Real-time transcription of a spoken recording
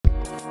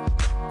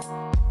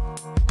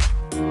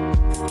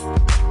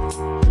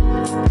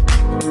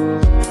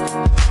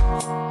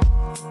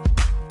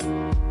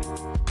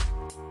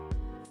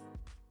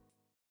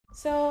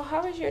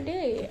your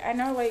day? I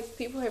know like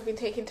people have been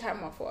taking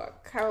time off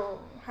work. How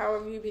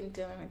have you been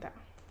dealing with that?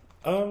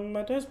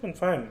 My day's been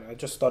fine. I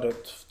just started.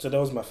 Today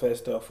was my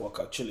first day of work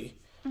actually.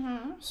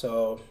 Mm-hmm.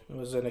 So it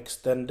was an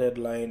extended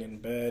lying in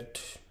bed.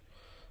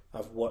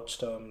 I've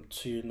watched 2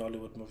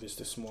 Nollywood movies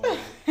this morning.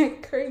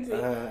 Crazy.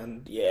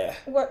 And yeah.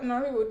 What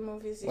Nollywood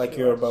movies did Like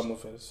you Yoruba watch?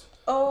 movies.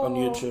 Oh, On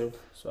YouTube.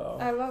 So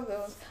I love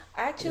those.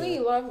 I actually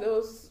love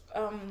those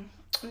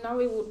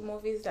Nollywood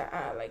movies that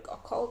are like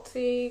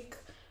occultic,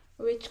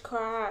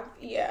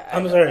 witchcraft. Yeah.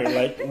 I'm sorry,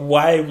 like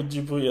why would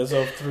you put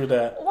yourself through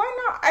that? Why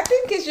not? I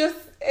think it's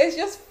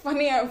just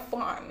funny and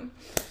fun.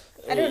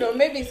 I don't know.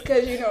 Maybe it's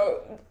because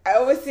I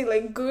always see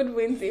like good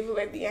wins evil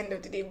at the end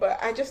of the day,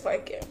 but I just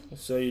like it.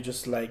 So you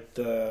just like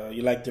the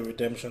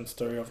redemption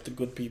story of the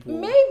good people.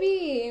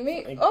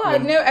 Maybe. Like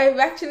I've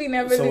actually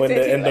never. So when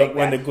they end up like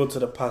when that. they go to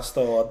the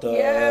pastor or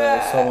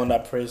someone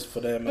that prays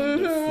for them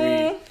and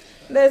they're free.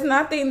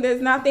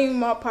 There's nothing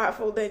more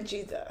powerful than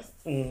Jesus.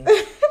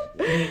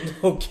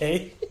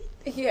 Okay.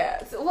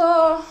 Yes.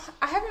 Well,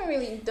 I haven't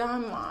really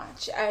done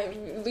much. I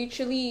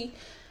literally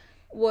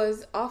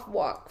was off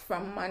work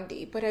from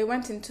Monday, but I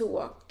went into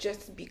work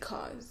just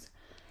because.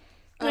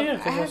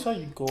 Because I saw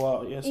you go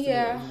out yesterday.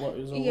 Yeah. Work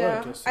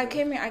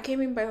yesterday. I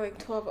came in by like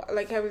 12.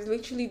 Like I was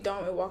literally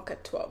done with work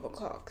at 12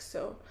 o'clock.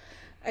 So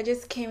I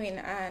just came in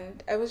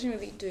and I wasn't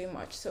really doing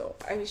much. So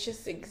I was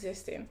just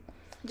existing.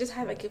 Just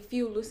had like a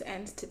few loose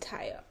ends to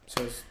tie up.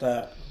 So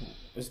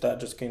is that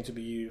just going to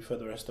be you for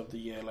the rest of the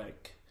year?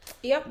 Like,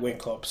 yep.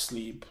 Wake up,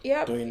 sleep,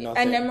 yep. doing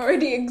nothing. And I'm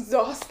already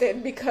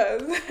exhausted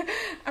because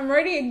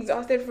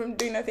from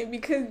doing nothing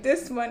because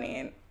this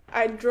morning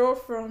I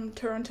drove from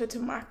Toronto to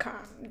Macau.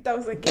 That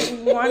was like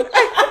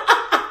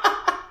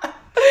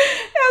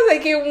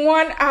a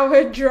 1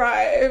 hour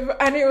drive,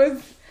 and it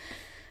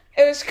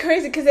was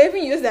crazy because I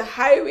even used the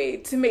highway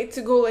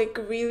to go like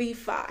really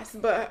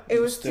fast, but it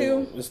was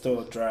still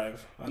a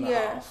drive and a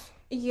half.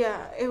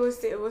 Yeah, it was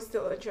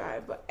still a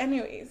drive. But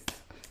anyways,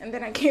 and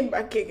then I came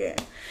back again.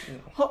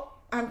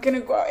 I'm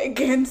gonna go out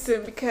again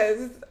soon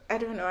because I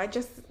don't know. I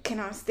just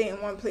cannot stay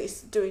in one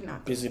place doing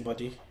nothing.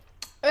 Busybody.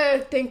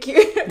 Thank you.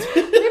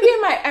 Maybe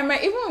I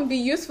might even be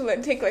useful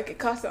and take like a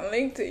course on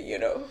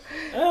LinkedIn.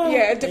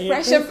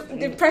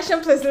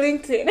 Depression plus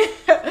LinkedIn.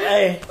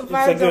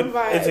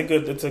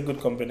 It's a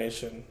good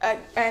combination. I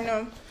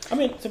know. I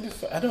mean, to be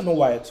fair, I don't know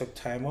why I took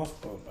time off,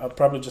 but I'm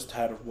probably just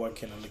tired of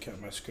working and looking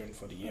at my screen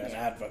for the year, and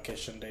I had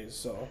vacation days,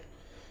 so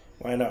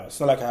why not? It's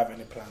not like I have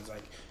any plans.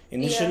 Like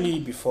initially,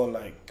 before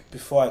I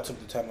took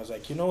the time, I was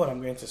like, you know what,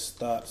 I'm going to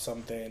start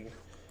something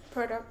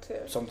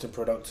productive.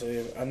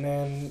 And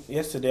then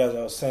yesterday, as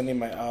I was sending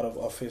my out of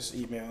office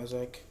email, I was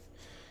like,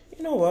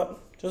 you know what?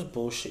 Just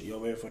bullshit your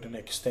way for the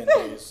next 10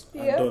 days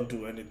and don't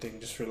do anything.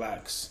 Just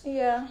relax.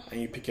 Yeah.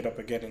 And you pick it up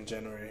again in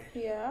January.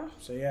 Yeah.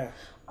 So yeah.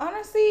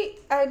 Honestly,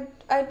 I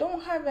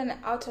don't have an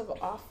out of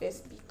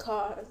office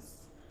because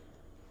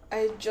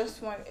I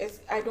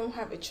don't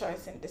have a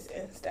choice in this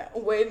instant.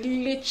 We're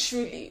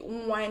literally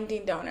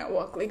winding down at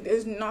work. Like,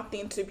 there's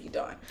nothing to be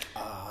done.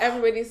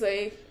 Everybody's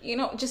like,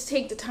 just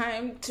take the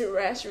time to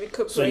rest,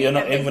 recuperate. So you're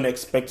not even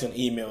expecting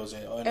emails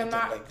or anything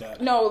like that?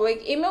 No,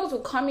 like, emails will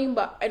come in,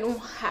 but I don't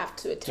have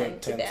to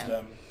attend to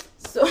them.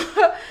 So,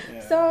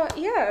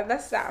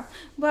 that's that.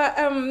 But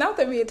now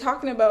that we're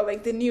talking about,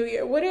 like, the new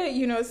year, what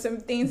are, some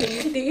things that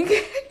you think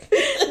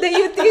that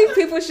you think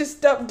people should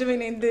stop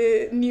doing in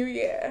the new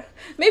year?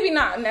 Maybe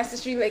not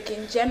necessarily, like,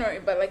 in January,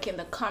 but, like, in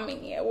the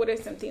coming year. What are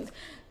some things?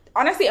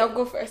 Honestly, I'll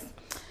go first.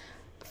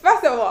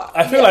 First of all,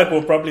 I feel like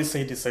we'll probably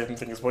say the same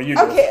things, but you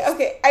go first.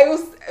 Okay.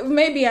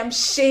 Maybe I'm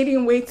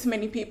shading way too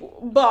many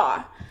people,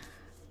 but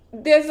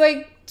there's,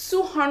 like,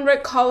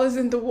 200 colors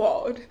in the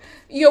world.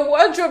 Your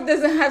wardrobe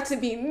doesn't have to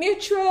be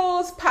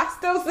neutrals,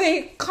 pastels.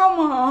 Like, come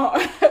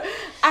on.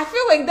 I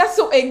feel like that's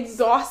so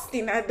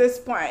exhausting at this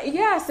point.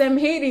 Yes, I'm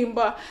hating,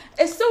 but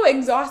it's so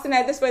exhausting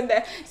at this point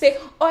that say,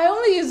 I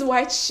only use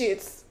white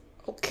sheets.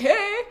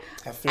 Okay.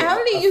 I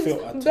only use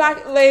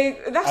black.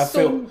 Like, that's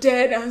so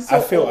dead and so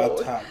I feel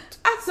old. attacked.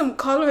 Add some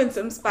color and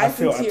some spice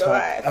into your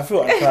life. I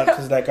feel attacked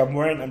because, like, I'm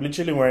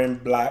literally wearing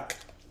black.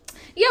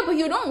 Yeah, but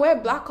you don't wear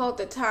black all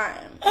the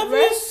time. Have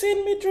you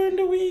seen me during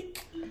the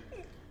week?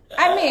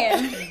 I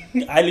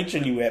mean, I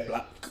literally wear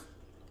black.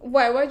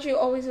 Why do you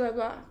always wear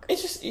black?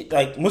 It's just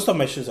like most of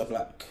my shoes are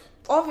black.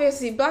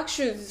 Obviously, black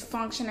shoes is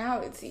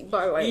functionality,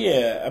 but like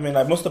I mean,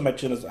 like most of my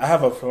trainers. I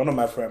have one of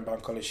my friend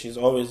Bankole. She's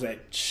always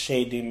like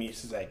shading me.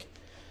 She's like,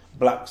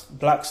 black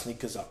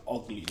sneakers are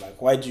ugly.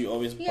 Like, why do you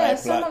always buy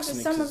black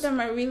sneakers? Some of them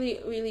are really,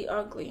 really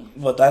ugly.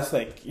 But that's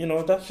like,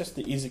 that's just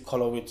the easy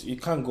colorway. You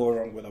can't go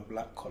wrong with a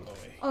black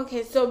colorway.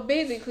 Okay, so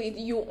basically,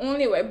 you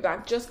only wear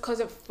black just because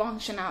of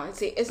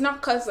functionality. It's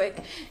not because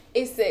like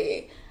it's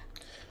a.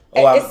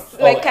 It's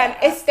like an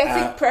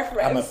aesthetic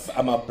preference.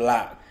 I'm a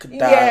black.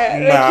 Nah.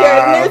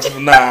 No.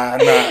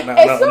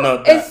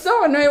 It's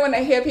so annoying when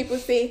I hear people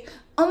say,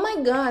 Oh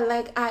my god,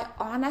 like I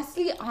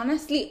honestly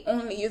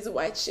only use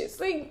white shits.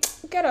 Like,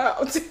 get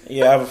out.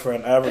 Yeah, I have a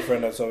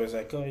friend that's always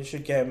like, oh, you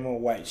should get more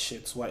white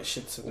shits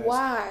in this.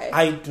 Why?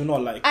 I do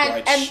not like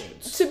white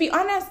shits. To be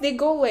honest, they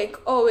go like,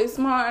 oh, it's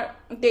more,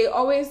 they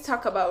always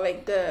talk about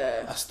like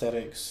the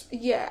aesthetics.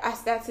 Yeah,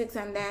 aesthetics,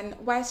 and then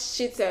white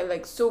shits are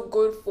like so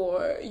good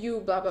for you,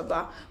 blah blah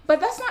blah. But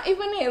that's not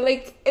even it.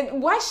 Like,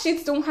 white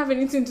shits don't have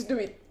anything to do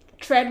with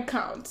tread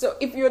count. So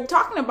if you're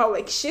talking about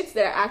like shits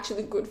that are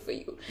actually good for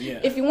you,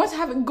 if you want to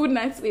have a good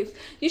night's sleep,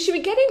 you should be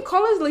getting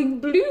colors like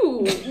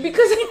blue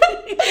because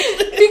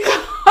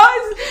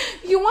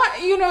you want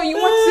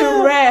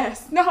to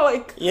rest. Not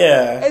like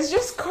it's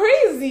just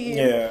crazy.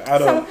 I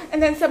don't.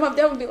 And then some of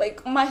them will be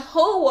like, my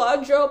whole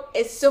wardrobe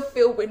is so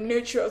filled with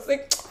neutrals.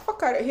 Like,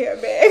 fuck out of here,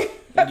 man.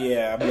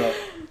 Yeah, I'm not.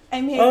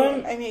 I'm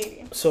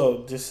hating.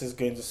 So this is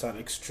going to sound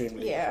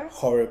extremely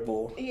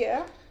horrible.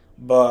 Yeah.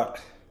 But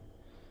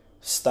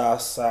star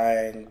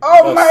sign.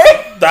 Oh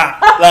my! That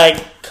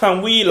like,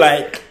 can we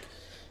like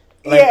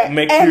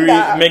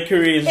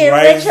Mercury is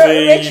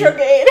rising.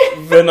 Retrograde.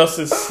 Venus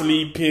is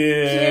sleeping.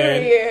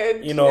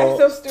 Period. You know,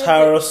 so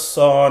Taurus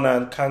sun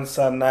and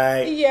Cancer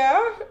night.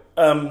 Yeah.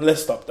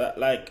 Let's stop that.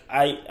 Like,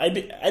 I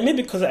mean,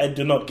 because I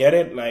do not get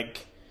it.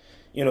 Like,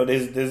 you know,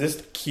 there's this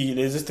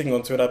thing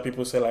on Twitter.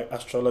 People say like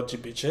astrology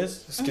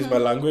bitches. Excuse my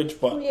language,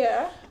 but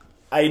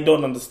I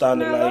don't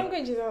understand it. Like,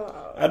 language is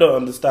allowed. I don't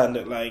understand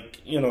it. Like,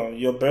 you know,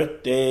 your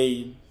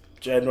birthday,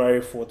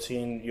 January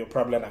 14, you're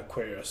probably an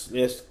Aquarius.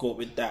 Let's go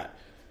with that.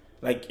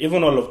 Like,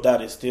 even all of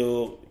that is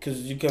still,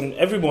 because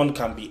everyone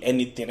can be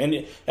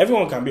anything.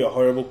 Everyone can be a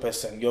horrible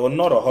person. You're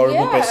not a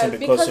horrible person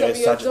because you're a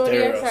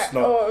Sagittarius.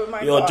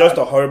 You're just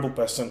a horrible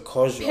person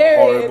because you're a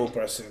horrible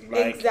person.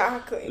 Like,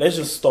 exactly. Let's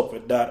just stop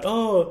with that.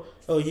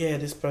 Oh yeah,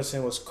 this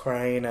person was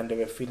crying and they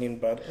were feeling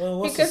bad. Oh,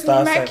 what's because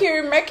the star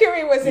sign?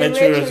 Mercury was in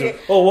Mercury.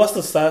 Oh, what's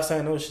the star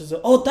sign? Oh, she's like,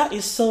 oh, that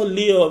is so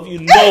Leo of you.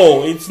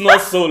 No, it's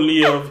not so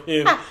Leo of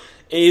him.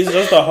 He's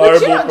just a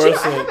horrible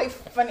person. I have a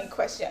funny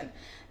question.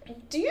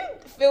 Do you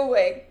feel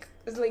like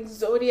it's like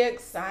zodiac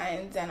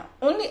signs and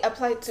only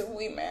apply to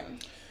women?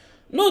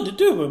 No, they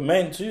do with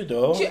men too,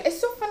 though.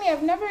 It's so funny.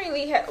 I've never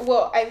really had.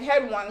 Well, I've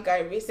had one guy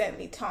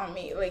recently tell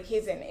me like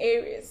he's an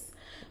Aries.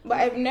 But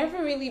I've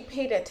never really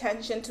paid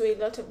attention to a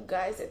lot of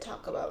guys that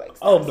talk about like.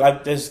 Oh,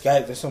 like there's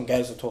some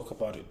guys that talk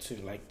about it too.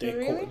 Like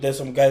there's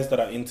some guys that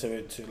are into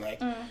it too.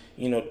 Like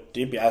you know,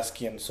 they be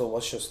asking, so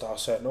what's your star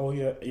sign? Oh,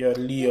 you're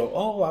Leo.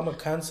 Oh, I'm a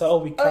Cancer. Oh,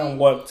 we can't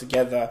work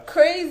together.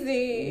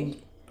 Crazy.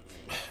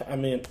 I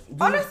mean,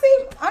 honestly,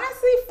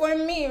 for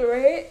me,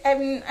 right?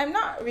 I'm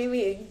not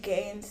really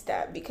against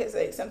that because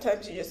like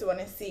sometimes you just want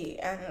to see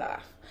and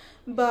laugh.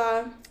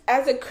 But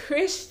as a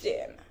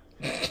Christian.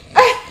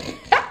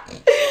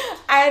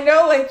 I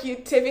know like you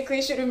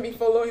typically shouldn't be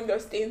following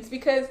those things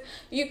because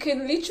you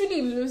can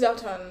literally lose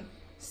out on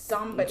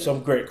somebody.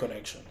 Some great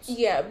connections.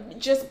 Yeah,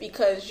 just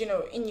because, you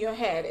know, in your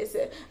head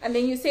and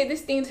then you say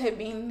these things have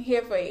been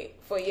here for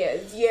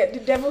years. Yeah,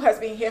 the devil has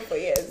been here for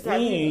years. I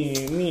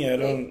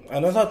don't.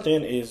 Another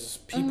thing is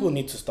people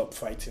need to stop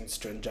fighting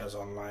strangers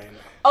online.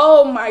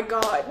 Oh my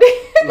god.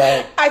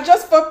 Like, I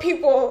just for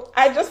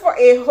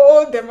a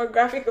whole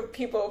demographic of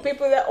people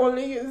that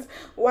only use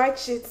white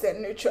shits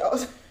and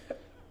neutrals.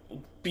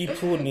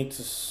 People need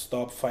to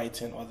stop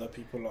fighting other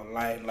people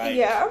online.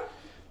 Like,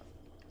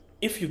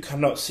 if you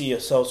cannot see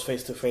yourselves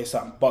face to face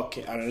and buck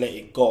it and let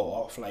it go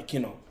off, like, you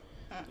know,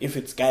 if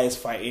it's guys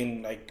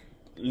fighting, like,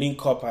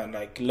 link up and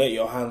like let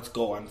your hands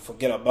go and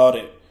forget about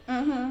it.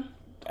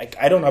 Like,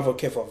 I don't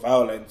advocate for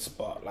violence,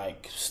 but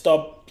like,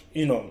 stop.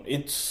 You know,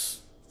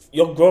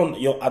 you're grown,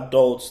 you're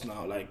adults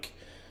now. Like,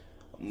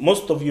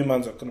 most of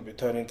humans are going to be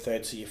turning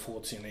 30,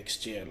 40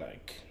 next year.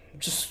 Like,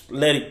 just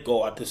let it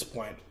go at this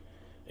point.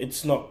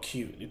 It's not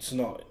cute. It's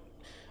not.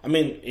 I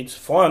mean, it's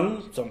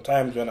fun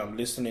sometimes when I'm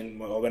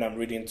listening or when I'm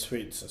reading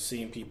tweets and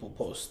seeing people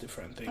post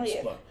different things.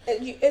 But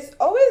it's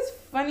always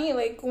funny,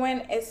 like,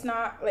 when it's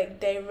not, like,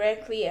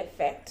 directly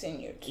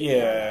affecting you.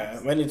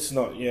 When it's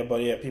not.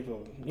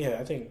 People.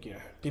 I think,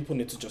 people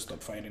need to just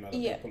stop fighting other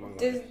people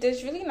online.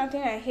 There's really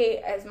nothing I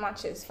hate as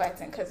much as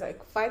fighting because,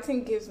 like,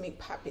 fighting gives me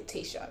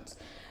palpitations.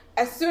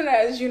 As soon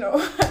as, you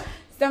know...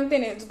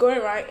 something is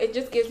going right, it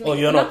just gives me... Oh,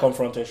 you're not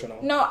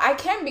confrontational? No, I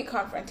can be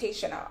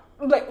confrontational.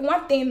 Like,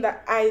 one thing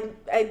that I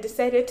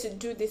decided to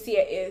do this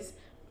year is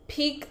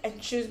pick and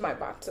choose my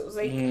battles.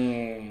 Like,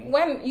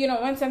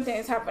 when something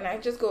is happening, I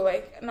just go,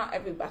 like, not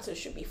every battle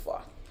should be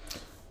fought.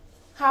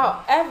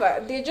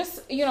 However, they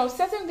just, you know,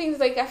 certain things,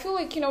 like, I feel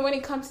like, you know, when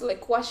it comes to,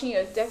 like, washing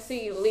your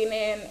dirty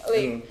linen,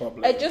 like,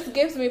 it just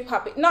gives me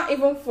not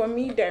even for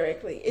me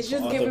directly. It's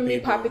just giving me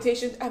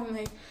palpitations. I'm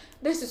like...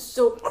 this is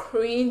so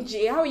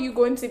cringy. How are you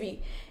going to be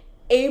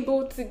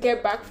able to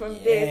get back from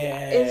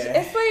this?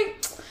 It's like,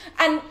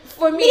 and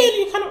for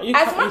me,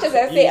 as much as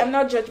I say I'm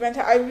not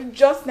judgmental, I would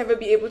just never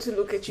be able to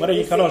look at you. But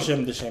you cannot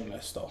shame the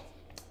shameless, though.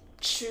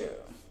 True.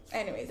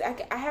 anyways,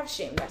 I have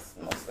shame. That's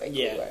most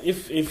likely. Yeah, what-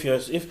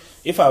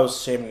 if I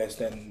was shameless,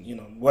 then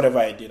whatever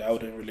I did, I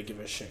wouldn't really give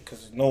a shit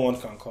because no one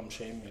can come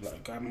shame me.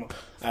 Like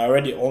I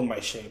already own my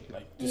shame.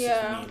 Like this is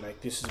me.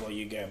 Like this is what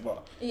you get.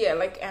 But yeah,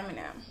 like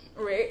Eminem,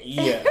 right?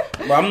 yeah,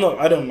 but I'm not.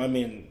 I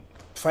mean,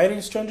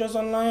 fighting strangers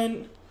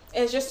online.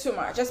 It's just too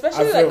much,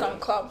 especially like on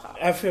Clubhouse.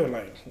 I feel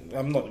like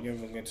I'm not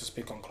even going to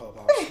speak on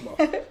Clubhouse,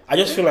 but I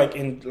just feel like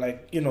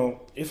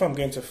if I'm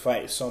going to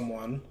fight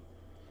someone,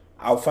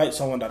 I'll fight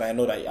someone that I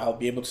know that I'll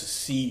be able to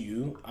see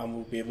you and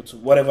we'll be able to,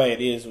 whatever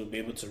it is, we'll be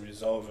able to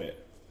resolve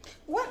it.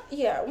 When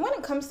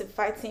it comes to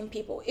fighting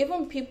people,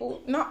 even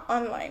people not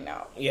online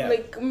now, Yeah.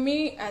 like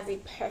me as a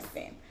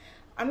person,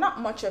 I'm not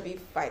much of a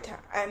fighter.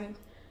 And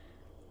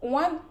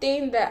one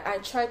thing that I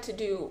try to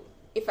do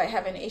if I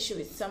have an issue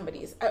with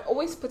somebody is I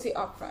always put it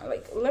up front.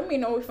 Like, let me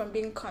know if I'm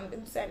being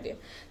condescending.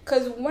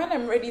 Because when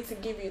I'm ready to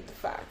give you the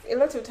facts, a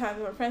lot of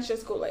times my friends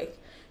just go like,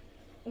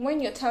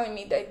 when you're telling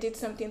me that I did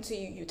something to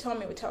you, you tell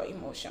me without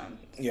emotion.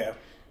 Yeah.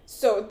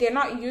 So they're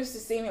not used to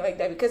seeing me like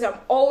that because I'm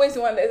always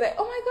the one that's like,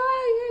 oh my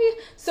God.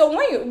 Yeah. So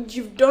when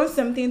you've done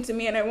something to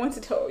me and I want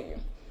to tell you,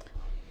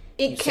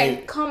 it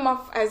can come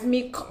off as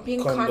me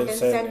being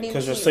condescending.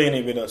 Because you're saying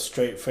it with a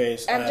straight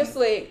face. I'm just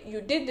like, you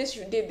did this.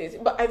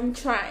 But I'm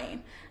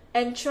trying.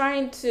 I'm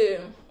trying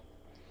to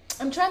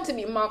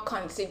be more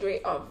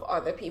considerate of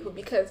other people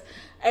because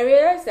I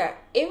realize that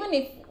even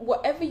if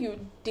whatever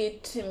you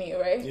did to me,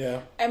 right?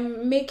 Yeah.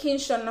 I'm making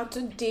sure not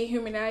to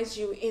dehumanize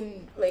you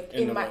in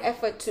my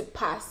effort to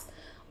pass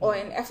or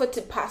an effort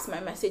to pass my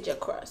message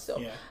across. So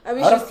yeah. I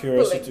wish out of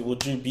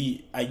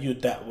curiosity, are you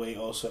that way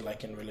also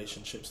like in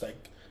relationships,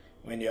 like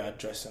when you're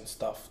addressing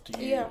stuff?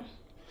 Yeah.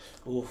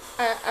 Oof.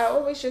 I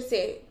always just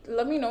say,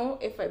 let me know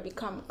if I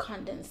become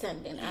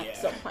condescending at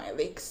some point.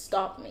 Like,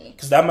 stop me.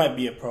 Because that might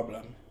be a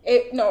problem.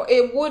 It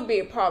would be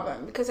a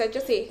problem because I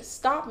just say,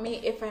 stop me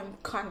if I'm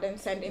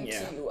condescending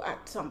to you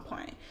at some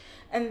point.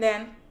 And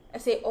then I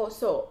say, oh,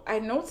 so I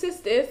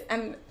noticed this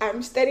and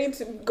I'm starting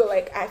to go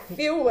like, I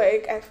feel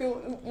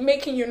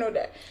making you know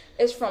that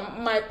it's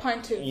from my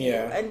point of view.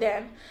 Yeah. And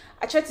then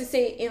I try to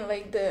say in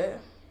like the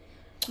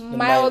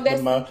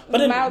mildest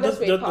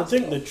way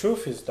possible. The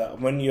truth is that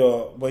when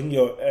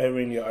you're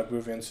airing your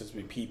grievances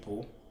with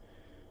people,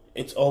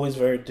 it's always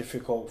very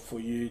difficult for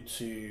you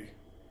to.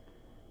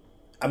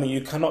 I mean, you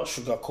cannot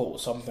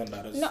sugarcoat something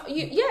that is. No,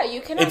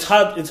 you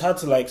cannot. It's hard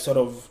to like sort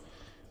of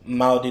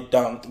mild it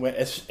down,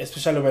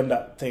 especially when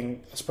that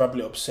thing has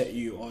probably upset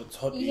you or it's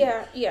hurt you.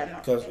 No.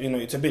 Because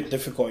it's a bit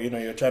difficult.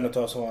 You're trying to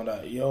tell someone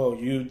that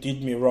you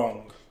did me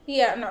wrong.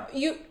 Yeah, no,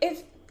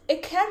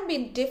 It can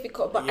be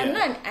difficult, but I'm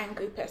not an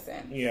angry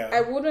person. Yeah.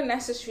 I wouldn't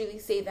necessarily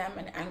say that I'm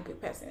an angry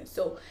person.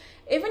 So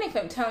even if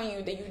I'm telling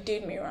you that you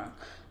did me wrong,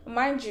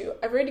 mind you,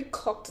 I've already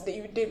clocked that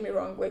you did me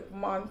wrong like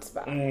months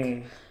back.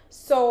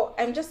 So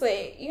I'm just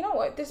like, you know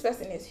what? This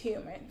person is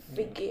human.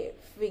 Forgive.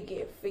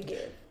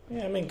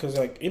 Yeah, I mean, because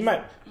like it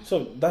might.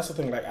 So that's the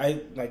thing.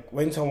 Like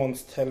when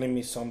someone's telling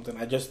me something,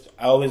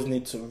 I always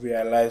need to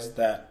realize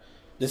that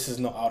this is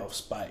not out of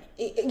spite.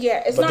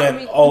 It's but not. But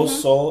then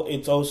also,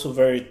 it's also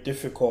very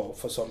difficult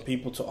for some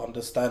people to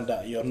understand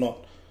that you're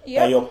not.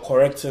 That you're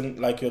correcting,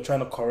 like you're trying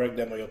to correct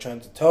them or you're trying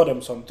to tell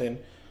them something,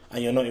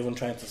 and you're not even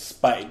trying to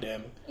spite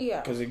them.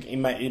 Yeah. Because it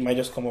might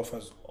just come off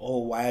as, oh,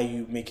 why are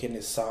you making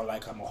it sound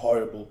like I'm a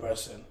horrible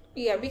person?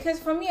 Yeah, because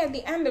for me, at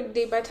the end of the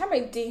day, by the time I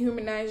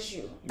dehumanize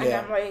you, and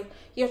I'm like,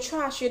 you're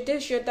trash, you're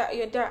this, you're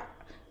that,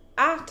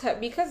 after,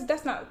 because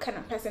that's not the kind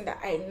of person that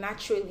I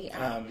naturally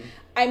am,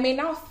 I may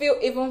now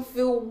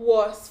feel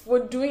worse for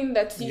doing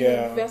that to you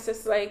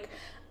versus like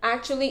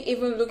actually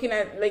even looking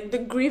at like the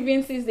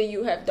grievances that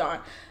you have done.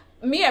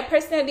 Me, I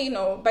personally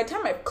know, by the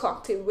time I've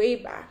clocked it way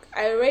back,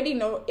 I already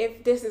know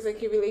if this is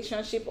like a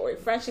relationship or a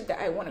friendship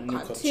that I want to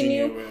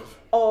continue with,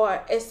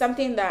 or it's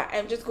something that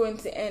I'm just going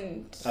to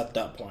end at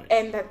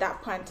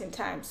that point in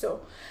time. So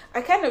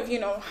I kind of,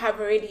 have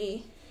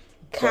already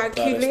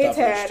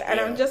calculated, and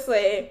I'm just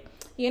like,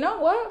 you know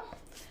what?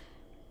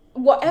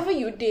 Whatever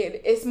you did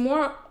is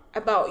more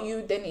about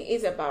you than it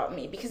is about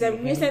me, because I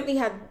recently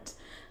had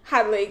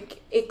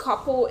like a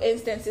couple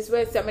instances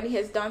where somebody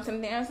has done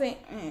something. I was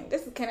like,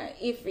 this is kind of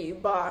iffy,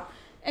 but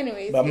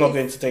anyways. But I'm not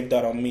going to take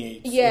that on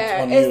me.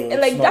 It's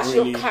like that's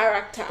really your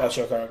character. That's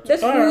your character.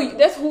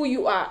 That's who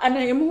you are, and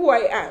I am who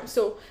I am.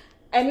 So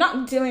I'm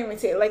not dealing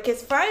with it. Like,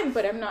 it's fine,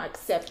 but I'm not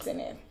accepting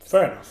it.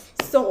 Fair enough.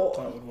 So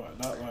that would work.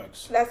 That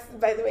works. That's,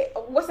 by the way,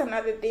 what's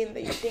another thing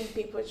that you think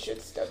people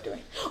should stop doing?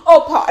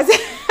 Oh, pause.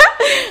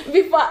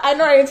 Before, I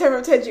know I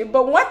interrupted you,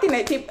 but one thing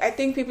I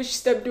think people should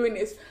stop doing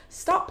is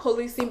stop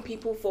policing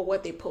people for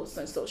what they post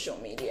on social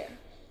media.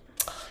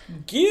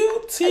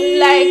 Guilty.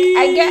 Like,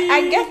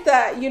 I get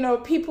that,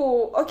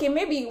 people, okay,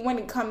 maybe when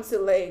it comes to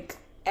like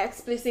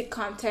explicit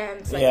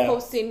content, like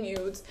posting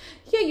nudes,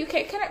 you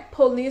can kind of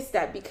police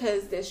that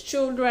because there's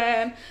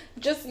children,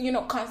 just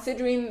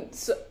considering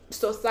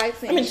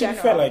society in general. To be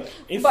fair, like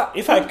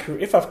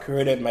if I've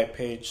created my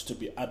page to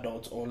be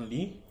adult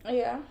only,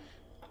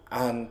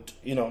 and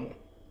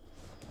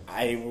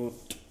I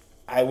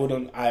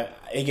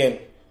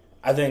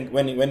think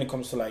when it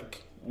comes to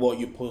like what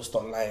you post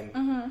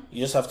online.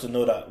 You just have to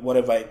know that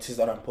whatever it is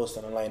that I'm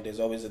posting online, there's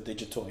always a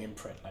digital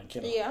imprint. Like,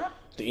 you know,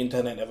 the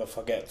internet never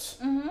forgets.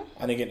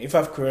 And again, if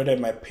I've created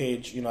my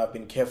page, you know, I've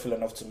been careful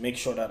enough to make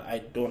sure that I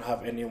don't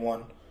have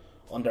anyone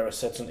under a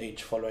certain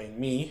age following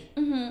me.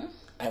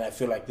 And I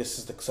feel like this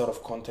is the sort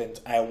of content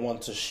I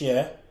want to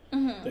share.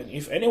 Then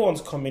if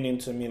anyone's coming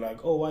into me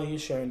like, oh, why are you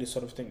sharing this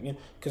sort of thing?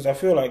 Because I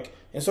feel like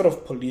instead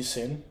of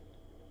policing,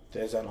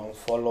 there's an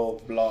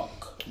unfollow,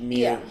 block,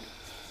 mute.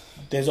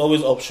 There's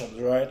always options,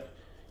 right?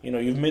 You know,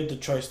 you've made the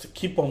choice to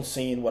keep on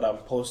seeing what I'm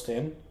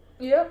posting.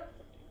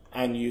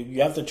 And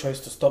you have the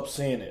choice to stop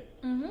seeing it.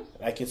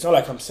 Like, it's not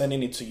like I'm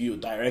sending it to you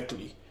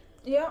directly.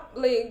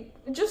 Like,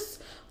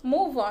 just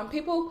move on.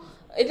 People,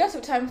 a lot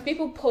of times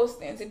people post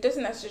things. It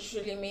doesn't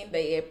necessarily mean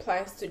that it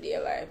applies to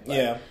their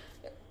life.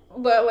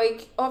 But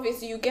like,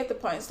 obviously, you get the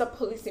point. Stop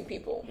policing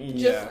people.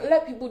 Just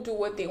let people do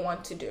what they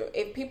want to do.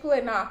 If people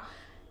are not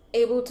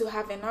able to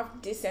have enough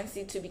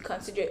decency to be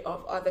considerate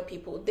of other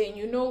people, then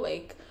you know,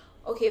 like,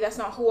 okay, that's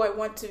not who I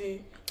want to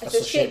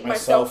associate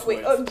myself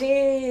with. Oh,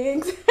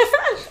 thanks.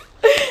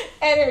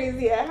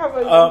 Anyways, how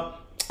about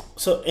you?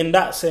 So in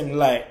that same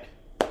light,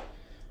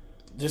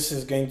 this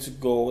is going to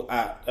go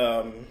at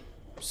a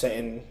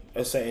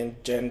certain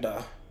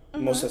gender,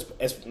 most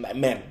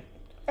men.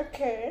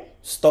 Okay.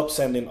 Stop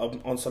sending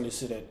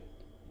unsolicited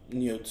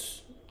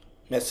nudes,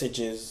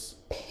 messages,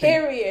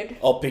 period,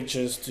 or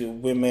pictures to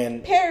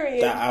women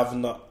period that have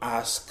not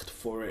asked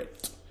for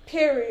it.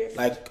 Period.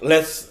 Like,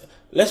 let's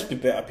be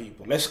better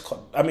people.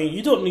 I mean,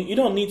 you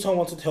don't need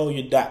someone to tell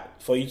you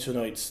that for you to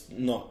know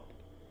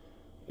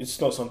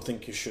it's not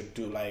something you should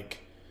do. Like,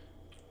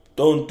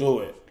 don't do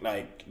it.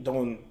 Like,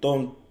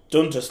 don't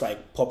just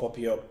like pop up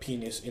your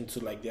penis into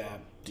like their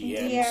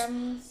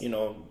DMs. You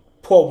know,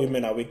 poor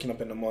women are waking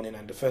up in the morning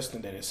and the first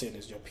thing that they're saying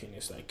is your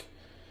penis. Like,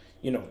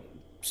 you know,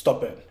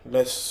 stop it.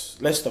 Let's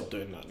stop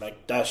doing that.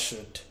 Like, that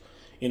should,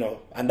 you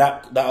know, and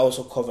that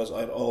also covers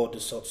all the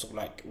sorts of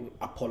like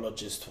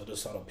apologists for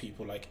those sort of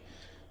people. Like,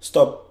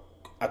 stop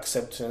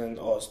accepting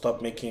or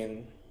stop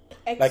making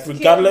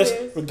excuses.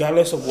 Like,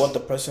 regardless of what the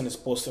person is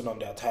posting on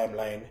their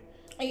timeline,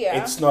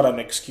 it's not an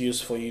excuse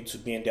for you to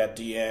be in their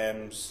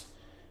DMs,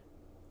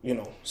 you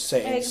know,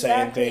 saying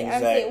things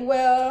and like,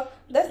 well,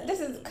 this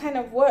is kind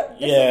of what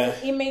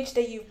is the image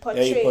that you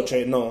portray. Yeah, you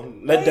portray. No,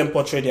 let them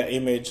portray their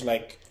image.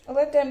 Like,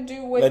 let them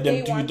do what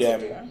they want to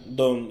do.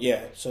 Don't.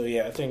 Yeah. So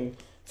I think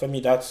for me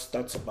that's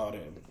about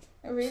it.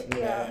 Really?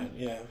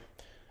 Yeah.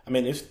 I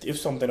mean, if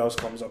something else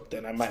comes up,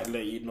 then I might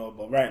let you know.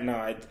 But right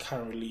now, I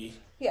can't really.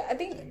 Yeah, I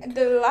think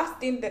the last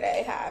thing that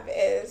I have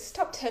is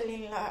stop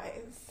telling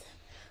lies.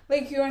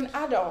 Like, you're an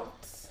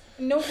adult.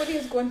 Nobody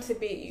is going to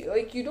bait you.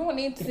 Like, you don't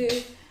need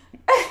to.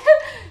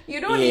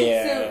 You don't need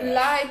to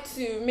lie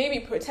to maybe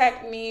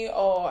protect me,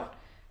 or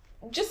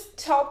just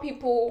tell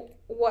people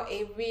what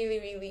it really,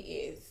 really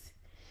is.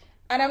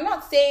 And I'm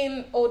not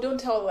saying, oh, don't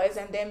tell lies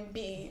and then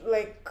be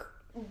like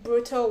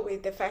brutal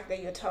with the fact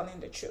that you're telling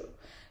the truth.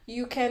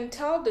 You can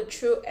tell the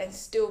truth and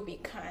still be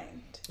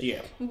kind.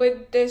 Yeah.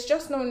 But there's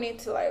just no need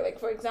to lie. Like,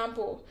 for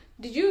example,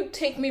 did you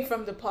take me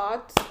from the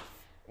pot?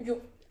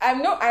 I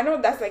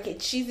know that's like a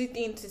cheesy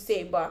thing to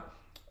say, but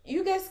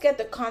you guys get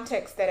the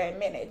context that I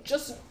meant it.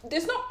 Just,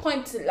 there's no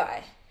point to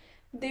lie.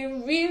 There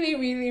really,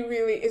 really,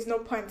 really is no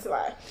point to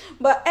lie.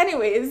 But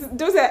anyways,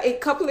 those are a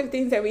couple of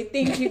things that we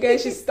think you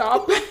guys should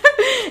stop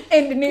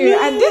in the new year.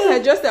 And these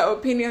are just our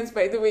opinions,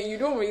 by the way. You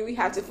don't really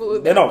have to follow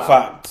them. They're not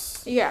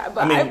facts. Yeah,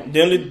 but I mean,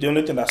 the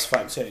only thing that's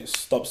facts here is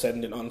stop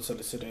sending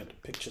unsolicited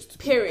pictures to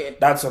people. Period.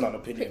 That's not an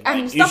opinion.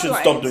 And like, you should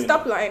lying. Stop doing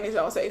Stop that. lying is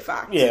also a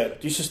fact. Yeah,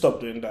 you should stop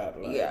doing that.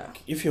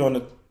 Like, if you want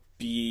to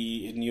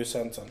be a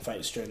nuisance and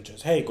fight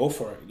strangers, hey, go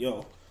for it.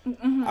 Yo,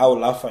 I will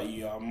laugh at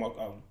you. I'll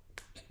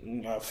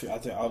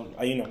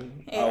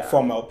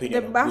form my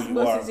opinion. The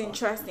basketball is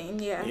interesting,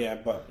 Yeah,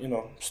 but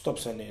stop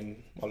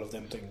sending all of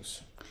them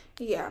things.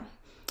 Yeah.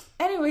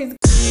 Anyways,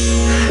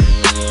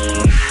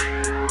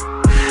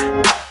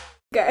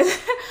 guys,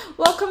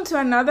 welcome to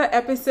another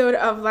episode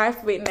of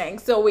Life with Neng.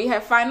 So we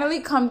have finally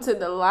come to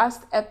the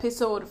last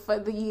episode for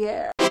the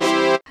year.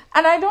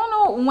 And I don't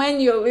know when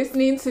you're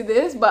listening to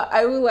this, but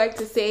I would like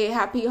to say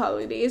happy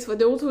holidays for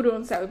those who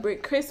don't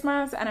celebrate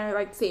Christmas. And I would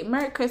like to say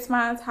Merry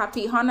Christmas,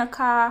 Happy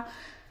Hanukkah.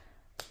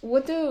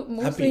 What do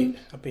Muslim...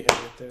 Happy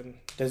everything.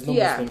 There's no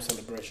Muslim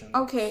celebration.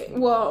 Okay,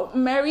 well,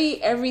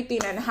 merry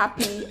everything and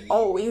happy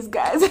always,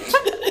 guys.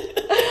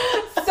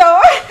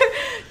 So,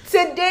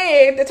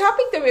 today, the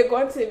topic that we're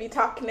going to be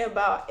talking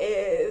about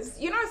is,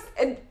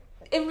 it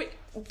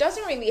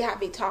doesn't really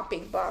have a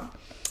topic, but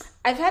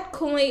I've had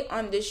Kunle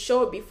on the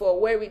show before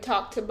where we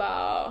talked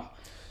about...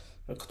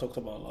 We talked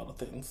about a lot of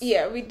things.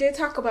 Yeah, we did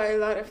talk about a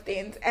lot of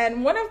things.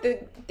 And one of the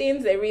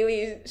things that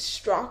really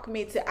struck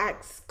me to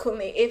ask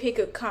Kunle if he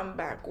could come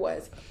back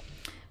was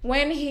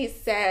when he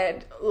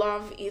said,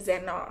 love is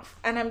enough.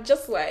 And I'm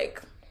just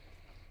like,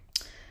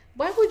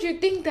 why would you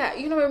think that?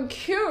 I'm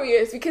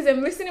curious because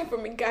I'm listening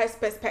from a guy's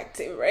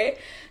perspective, right?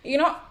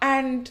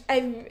 And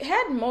I've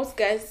heard most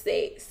guys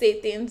say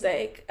things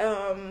like,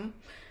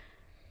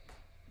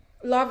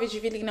 love is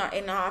really not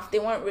enough. They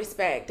want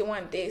respect. They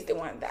want this. They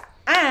want that.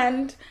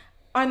 And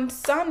on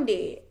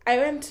Sunday, I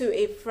went to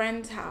a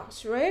friend's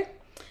house, right?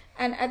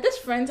 And at this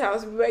friend's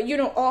house, we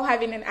were, all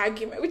having an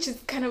argument, which is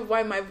kind of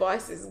why my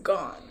voice is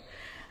gone.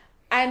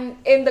 And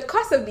in the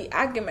course of the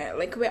argument,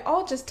 like, we're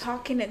all just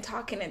talking and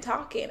talking and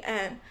talking.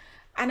 And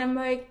I'm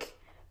like,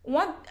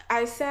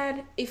 I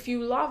said, if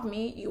you love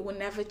me, you will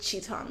never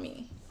cheat on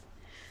me.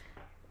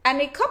 And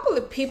a couple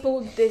of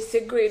people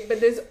disagreed,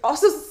 but there's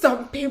also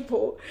some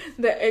people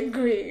that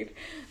agreed.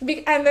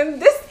 And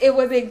then it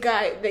was a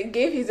guy that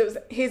gave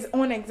his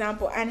own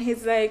example. And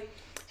he's like,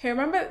 he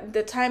remembered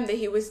the time that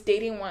he was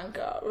dating one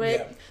girl, right?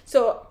 Yeah.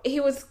 So he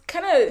was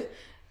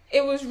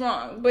it was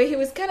wrong, but he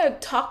was kind of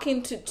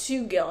talking to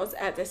two girls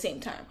at the same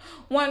time.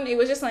 One, it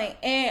was just like,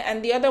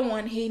 and the other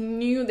one, he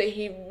knew that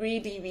he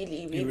really,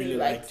 really, really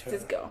liked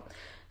this girl.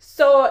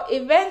 So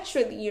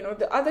eventually,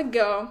 the other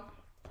girl,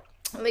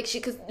 like, she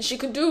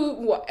could do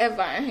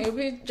whatever, and he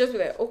would just be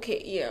like,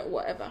 okay, yeah,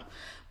 whatever.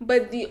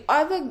 But the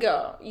other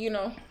girl,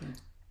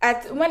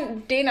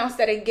 when they now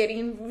started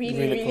getting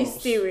really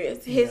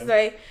serious, he's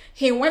like,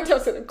 he went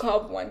out to the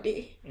club one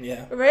day,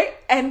 right,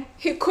 and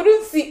he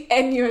couldn't see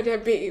any other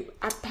babe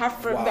apart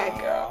from that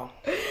girl.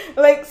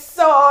 Like,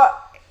 so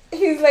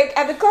he's like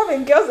at the club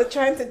and girls are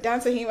trying to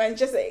dance with him, and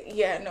just like,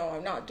 yeah, no,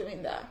 I'm not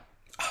doing that.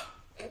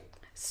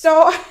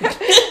 So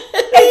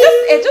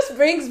it just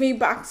brings me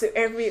back to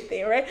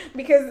everything, right?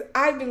 Because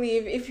I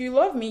believe if you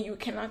love me, you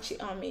cannot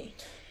cheat on me.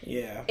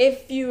 Yeah.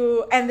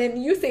 And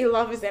then you say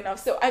love is enough.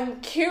 So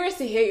I'm curious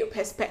to hear your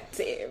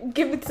perspective.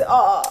 Give it to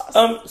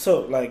us.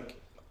 So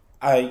like,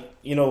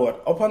 you know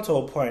what? Up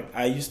until a point,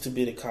 I used to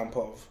be the camp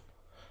of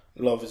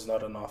love is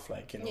not enough.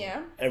 Like,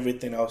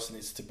 everything else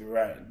needs to be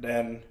right.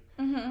 Then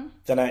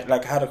I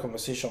like had a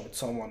conversation with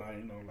someone,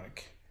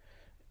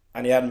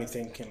 and he had me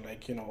thinking,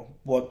 like,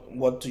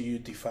 what do you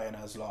define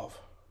as love?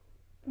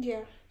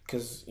 Yeah.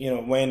 Because,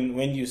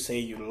 when you say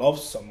you love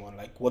someone,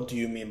 like, what do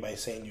you mean by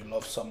saying you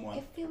love someone?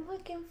 If you're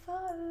looking for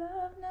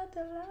love, not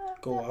the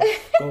love. Go off.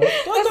 Go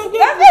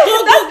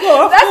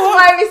off. That's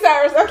Miley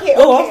Cyrus. Okay,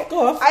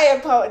 Go off. I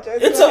apologize.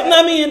 It's go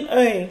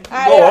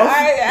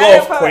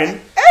off,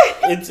 Queen.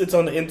 It's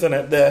on the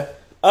internet there.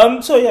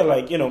 So yeah,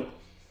 like,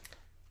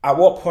 at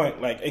what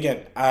point, like,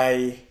 again,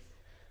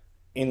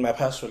 in my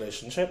past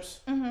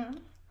relationships,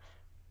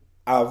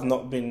 I've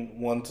not been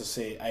one to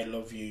say I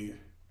love you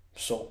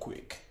so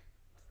quick.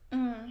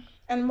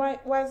 And why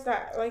is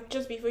that? Like,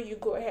 just before you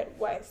go ahead,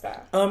 why is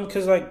that?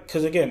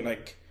 Because again,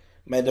 like,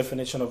 my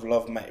definition of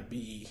love might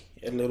be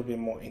a little bit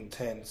more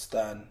intense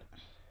than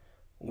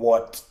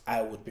what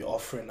I would be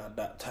offering at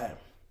that time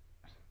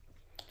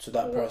to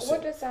that person.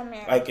 What does that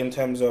mean? Like, in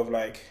terms of,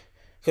 like,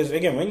 because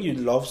again, when you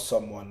love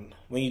someone,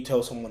 when you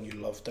tell someone you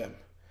love them,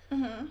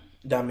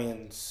 that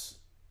means,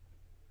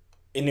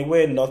 in a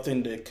way,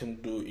 nothing they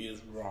can do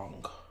is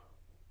wrong.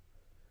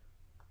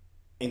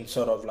 In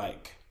sort of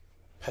like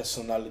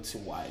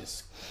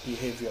personality-wise,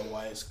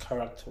 behavior-wise,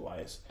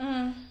 character-wise.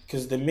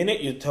 Because the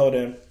minute you tell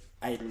them,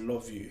 I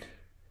love you,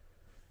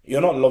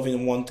 you're not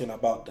loving one thing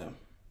about them.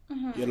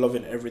 You're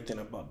loving everything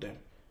about them.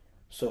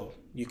 So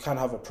you can't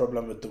have a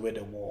problem with the way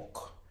they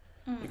walk.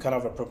 You can't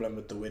have a problem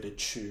with the way they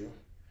chew.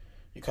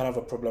 You can't have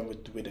a problem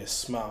with the way they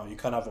smile. You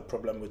can't have a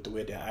problem with the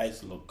way their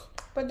eyes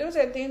look. But those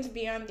are things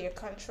beyond their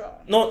control.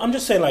 No, I'm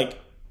just saying, like,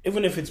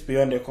 even if it's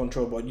beyond their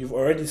control, but you've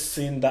already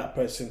seen that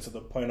person to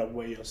the point of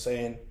where you're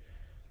saying,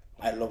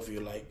 I love you,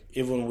 like,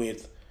 even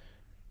with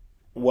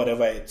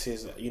whatever it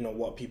is,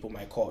 what people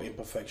might call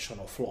imperfection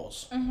or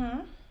flaws.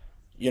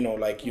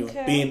 Like, you've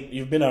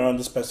been around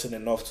this person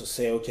enough to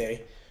say,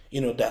 okay,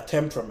 their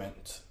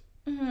temperament,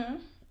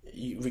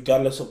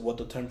 regardless of what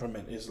the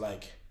temperament is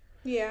like,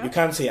 you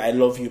can't say I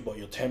love you, but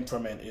your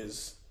temperament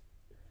is,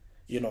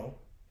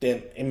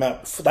 then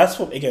that's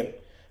what, again,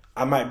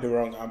 I might be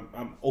wrong.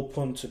 I'm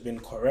open to being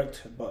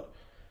correct, but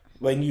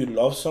when you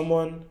love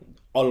someone,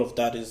 all of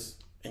that is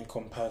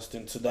encompassed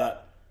into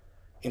that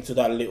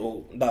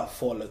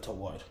 4-letter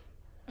word.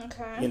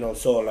 Okay.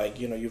 So like,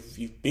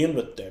 you've been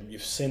with them,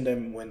 you've seen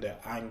them when they're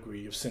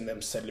angry, you've seen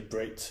them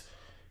celebrate,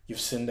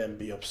 you've seen them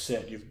be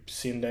upset, you've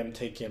seen them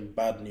taking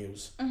bad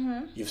news,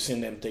 you've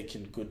seen them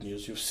taking good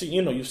news, you've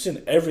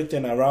seen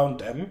everything around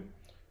them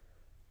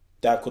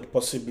that could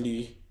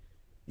possibly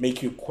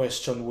make you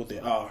question who they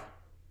are.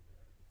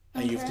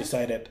 And you've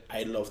decided,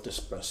 I love this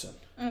person.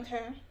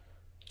 Okay.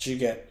 Do you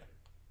get?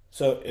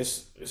 So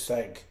it's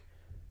like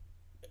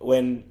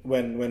when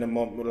a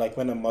mom, like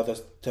when a mother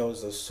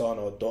tells a son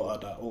or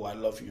daughter that, oh, I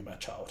love you, my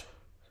child.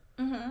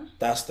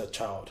 That's the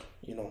child.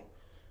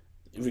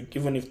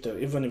 Even if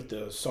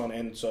the son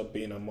ends up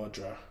being a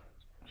murderer,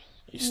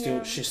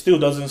 she still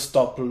doesn't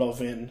stop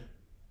loving.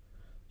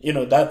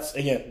 That's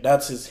him.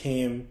 That's the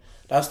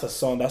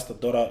son. That's the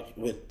daughter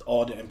with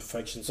all the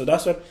imperfections. So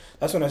that's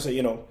when I say,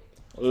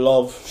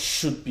 love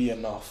should be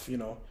enough.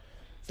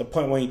 The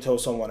point when you tell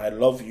someone I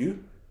love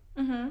you.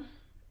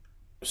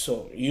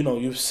 So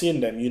you've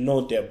seen them.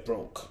 They're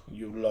broke.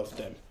 You love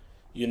them.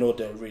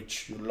 They're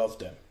rich. You love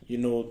them.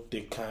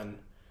 They can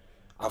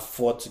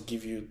afford to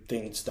give you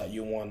things that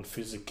you want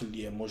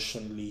physically,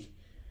 emotionally,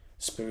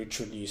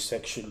 spiritually,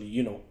 sexually,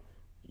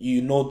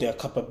 you know their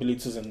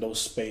capabilities in those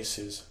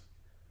spaces,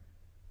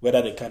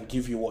 whether they can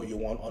give you what you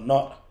want or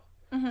not,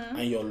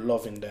 and you're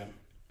loving them.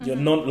 You're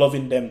not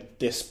loving them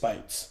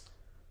despite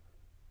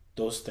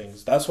those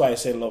things. That's why I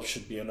say love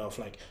should be enough.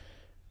 Like,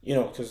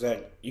 because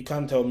like you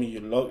can't tell me you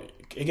love.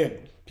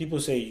 Again, people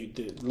say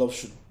love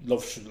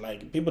should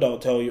like people that will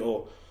tell you,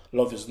 oh,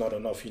 love is not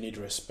enough. You need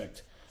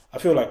respect. I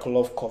feel like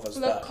love covers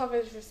that. Love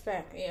covers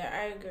respect. Yeah,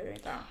 I agree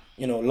with that.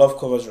 Love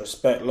covers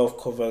respect. Love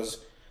covers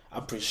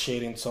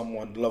appreciating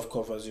someone. Love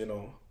covers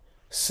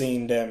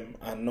seeing them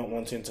and not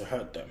wanting to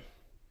hurt them.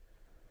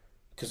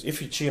 Because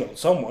if you cheat on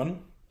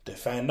someone, they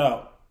find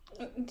out.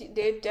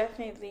 They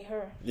definitely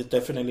hurt. They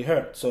definitely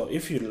hurt. So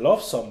if you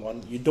love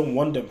someone, you don't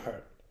want them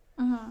hurt.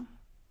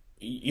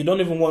 You don't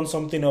even want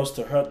something else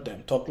to hurt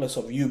them. Talk less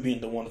of you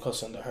being the one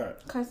causing the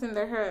hurt. Causing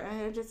the hurt,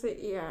 and it just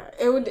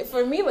it would,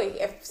 for me, like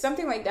if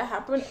something like that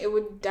happened, it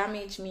would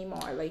damage me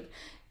more. Like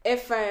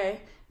if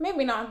I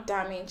maybe not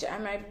damage, I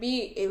might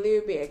be a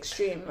little bit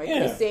extreme, like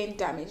you're saying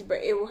damage,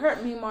 but it will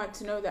hurt me more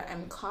to know that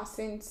I'm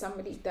causing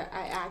somebody that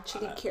I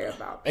actually care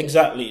about.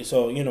 Exactly.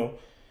 So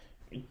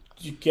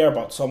you care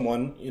about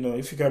someone.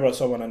 If you care about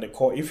someone and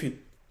if you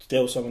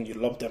tell someone you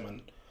love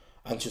them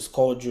and she's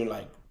called you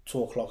like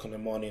 2:00 in the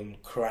morning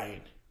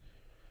crying,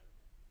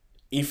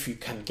 if you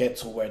can get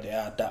to where they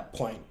are at that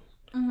point,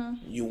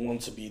 you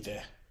want to be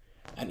there.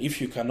 And if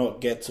you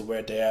cannot get to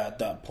where they are at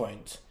that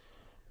point,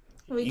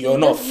 you're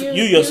not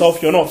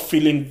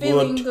feeling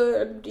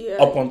good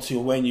up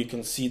until when you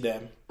can see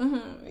them.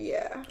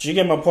 Yeah. Do you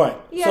get my point?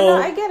 Yeah, no,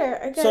 I get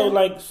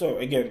it. So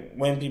again,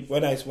 when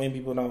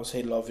people now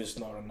say love is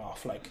not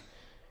enough, like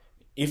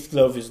if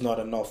love is not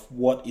enough,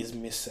 what is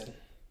missing?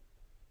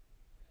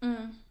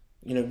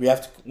 We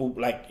have to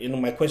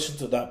my question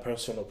to that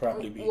person will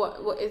probably be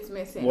what is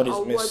missing. What is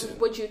missing?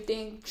 What do you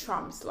think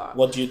trumps love?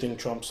 What do you think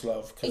trumps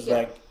love? Because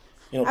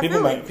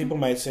people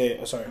might say,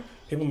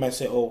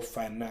 oh,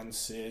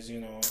 finances,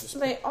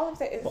 like all of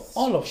that is, but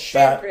all of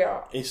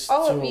trivial. That is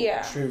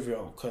still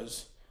trivial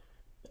because.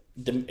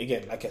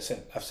 Again, like I've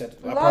said,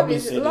 love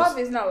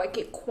is not like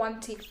a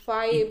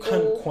quantifiable. You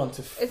can't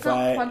quantify. It's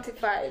not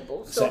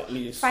quantifiable.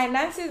 Exactly. So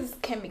finances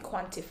can be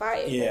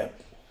quantifiable. Yeah.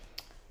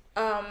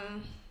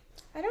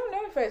 I don't know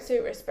if I'd say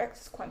respect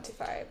is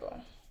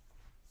quantifiable.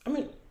 I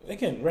mean,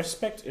 again,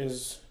 respect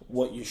is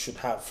what you should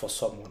have for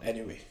someone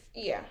anyway.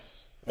 Yeah.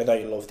 Whether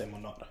you love them or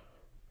not.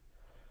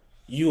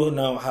 You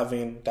now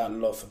having that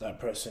love for that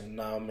person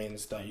now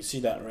means that you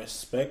see that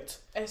respect.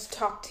 It's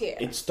top tier.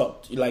 It's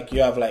top. Like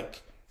you have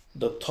like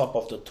the top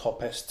of the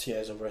toppest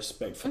tiers of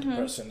respect for the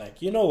person.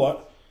 Like, you know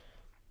what?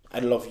 I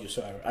love you,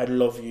 so I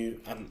love you,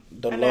 and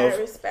love. I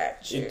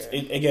respect you.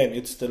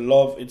 It's the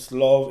love. It's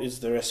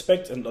the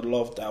respect and the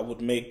love that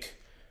would make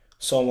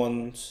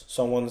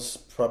someone's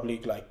probably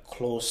like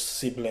close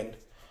sibling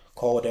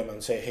call them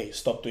and say, "Hey,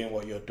 stop doing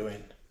what you're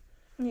doing."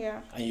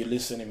 Yeah. And you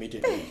listen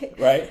immediately,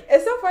 right?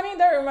 It's so funny.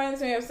 That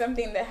reminds me of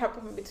something that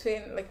happened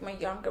between like my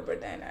younger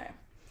brother and I.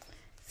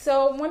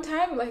 So one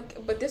time,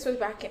 but this was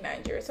back in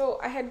Nigeria. So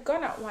I had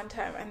gone out one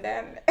time, and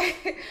then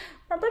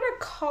my brother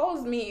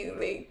calls me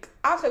like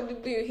out of the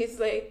blue. He's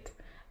like,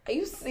 "Are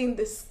you seeing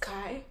the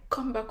sky?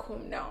 Come back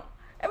home now."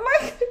 I'm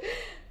like,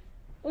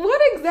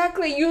 "What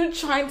exactly are you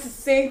trying to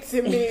say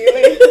to me?"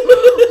 Like,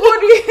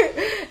 what do you?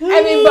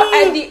 I mean, but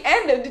at the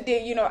end of the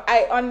day,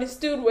 I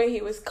understood where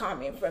he was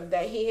coming from.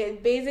 That he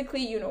had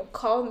basically,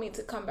 called me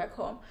to come back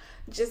home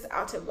just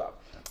out of love.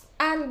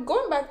 And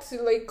going back to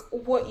like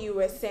what you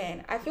were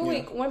saying, I feel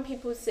like when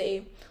people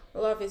say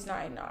love is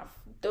not enough,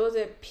 those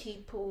are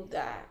people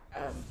that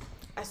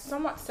are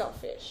somewhat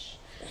selfish.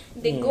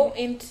 They go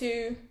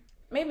into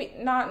maybe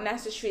not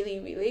necessarily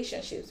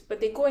relationships, but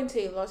they go into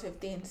a lot of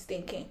things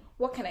thinking,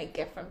 what can I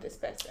get from this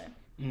person?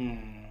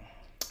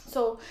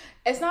 So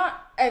it's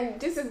not, and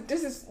this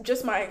is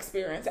just my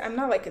experience. I'm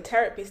not like a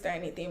therapist or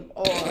anything,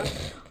 or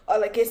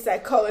like a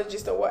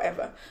psychologist or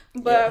whatever,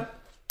 but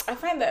I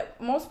find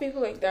that most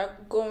people like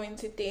that go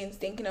into things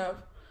thinking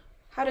of,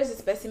 how does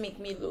this person make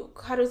me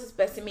look? How does this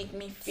person make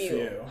me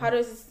feel? How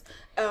does this,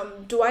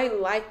 do I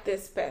like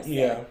this person?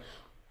 Yeah.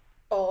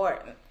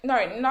 Or,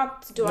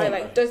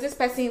 does this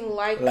person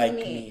like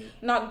me?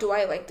 Not do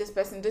I like this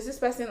person? Does this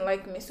person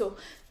like me? So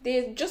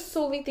they're just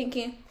solely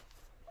thinking,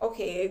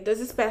 okay, does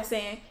this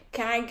person,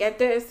 can I get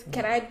this?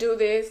 Can I do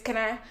this?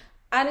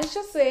 And it's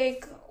just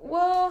like,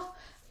 well,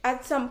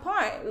 at some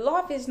point,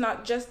 love is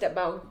not just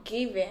about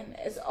giving.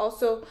 It's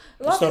also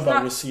love. It's not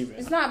about receiving.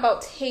 It's not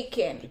about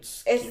taking.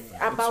 It's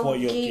about what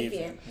you're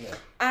giving. Yeah.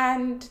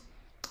 And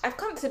I've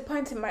come to a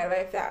point in my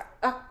life that,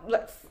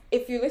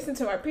 if you listen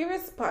to my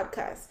previous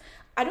podcast,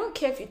 I don't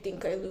care if you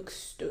think I look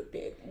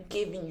stupid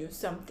giving you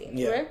something,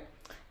 right?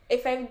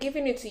 If I'm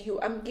giving it to you,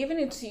 I'm giving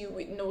it to you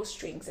with no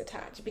strings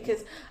attached,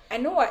 because I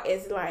know what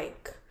it's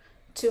like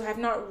to have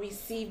not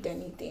received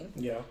anything.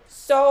 Yeah.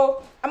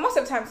 So, and most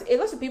of the times, a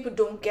lot of people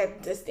don't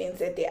get these things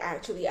that they're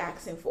actually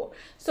asking for.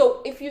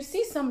 So, if you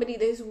see somebody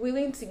that is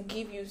willing to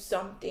give you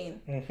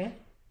something,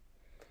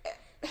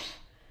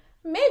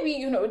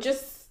 maybe,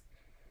 just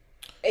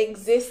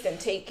exist and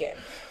take it.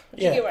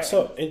 Yeah,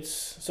 so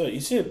you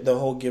see the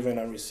whole giving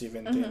and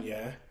receiving thing,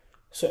 yeah.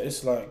 So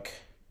it's like,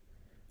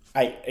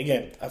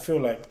 I feel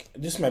like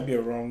this might be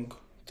a wrong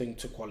thing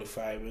to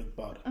qualify with,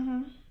 but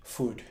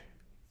food.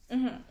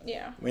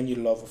 Yeah. When you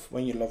love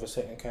a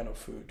certain kind of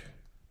food,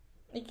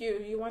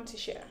 you want to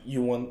share.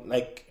 You want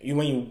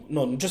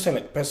just saying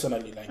like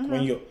personally, like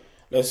when you,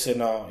 let's say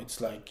now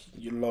it's like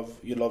you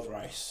love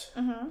rice.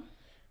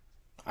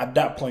 At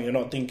that point, you're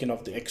not thinking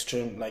of the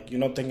extreme, like you're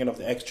not thinking of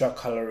the extra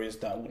calories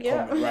that would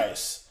come with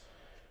rice.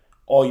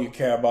 All you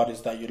care about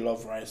is that you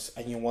love rice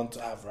and you want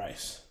to have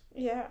rice.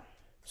 Yeah.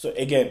 So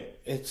again,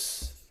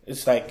 it's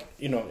like,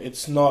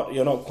 it's not,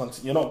 you're not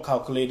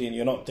calculating,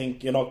 you're not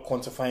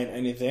quantifying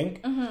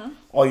anything.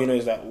 All you know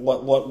is that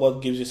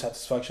what gives you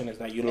satisfaction is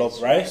that you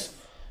love rice. Right.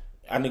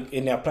 And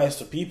it applies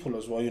to people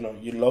as well.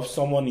 You love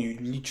someone, you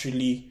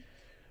literally,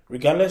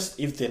 regardless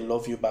if they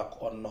love you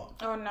back or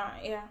not. Or not,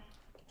 yeah.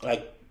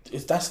 Like,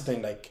 that's the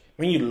thing, like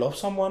when you love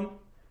someone,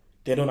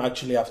 they don't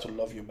actually have to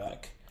love you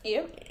back.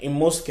 Yep. In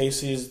most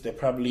cases, they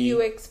probably,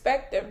 you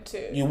expect them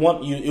to.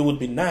 It would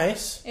be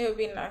nice. It would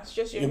be nice.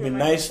 Just your it would be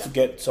nice to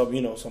get some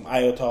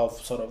iota of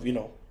sort of,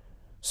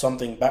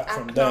 something back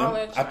from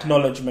them.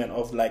 Acknowledgement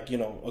of like,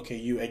 okay,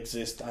 you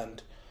exist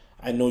and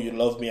I know you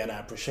love me and I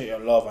appreciate your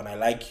love and I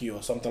like you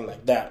or something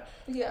like that.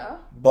 Yeah.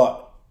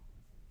 But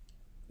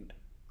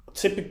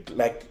typically,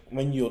 like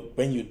when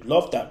you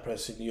love that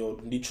person, you're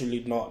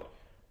literally not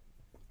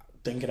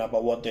thinking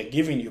about what they're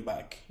giving you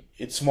back.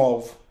 It's more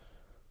of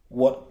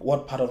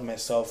what part of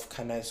myself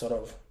can I sort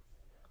of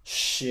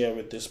share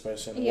with this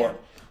person? Yeah.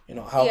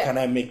 How can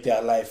I make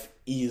their life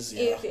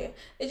easier?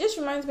 It just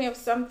reminds me of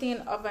something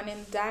of an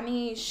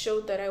Indani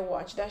show that I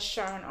watched that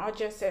Sharon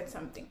Aja said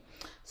something.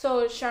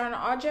 So Sharon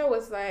Aja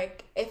was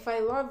like, if I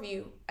love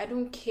you, I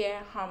don't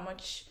care how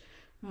much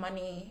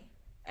money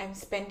I'm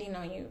spending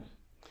on you.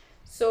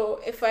 So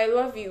if I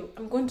love you,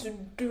 I'm going to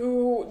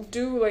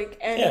do like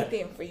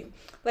anything for you.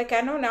 Like I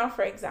know now,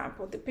 for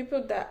example, the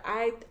people that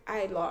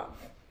I love,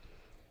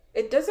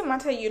 it doesn't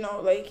matter,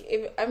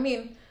 like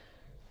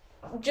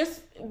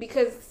just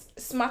because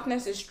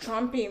smartness is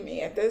trumping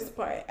me at this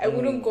point, I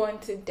wouldn't go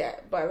into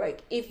debt. But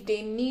like if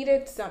they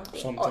needed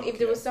something or if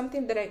there was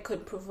something that I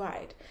could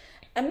provide,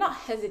 I'm not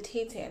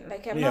hesitating.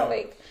 Like I'm not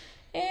like,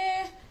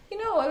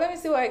 let me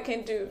see what I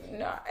can do.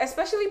 No,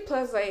 especially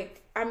plus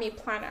like I'm a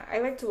planner. I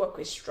like to work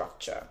with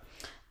structure.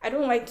 I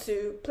don't like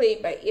to play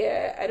it by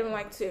ear. I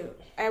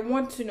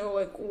want to know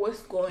like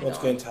what's going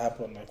to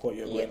happen, like what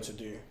you're going to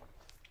do.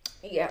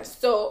 Yeah,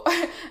 so,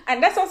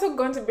 and that's also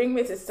going to bring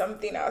me to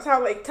something else,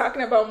 how like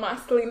talking about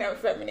masculine and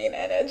feminine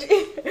energy.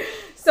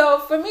 So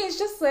for me, it's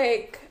just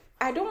like,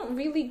 I don't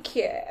really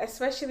care,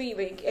 especially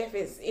like if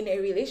it's in a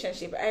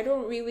relationship, I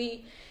don't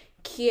really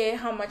care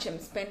how much I'm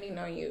spending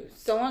on you.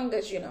 So long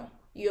as,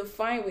 you're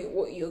fine with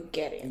what you're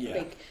getting. Yeah.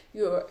 Like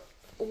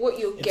what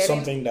it's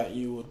something that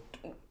you would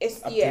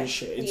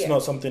appreciate. It's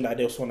not something that I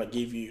just want to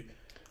give you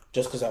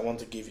just because I want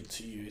to give it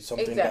to you. It's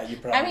something that you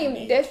probably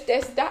need.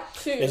 There's that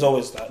too. There's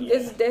always that.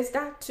 Yeah. There's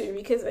that too,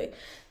 because like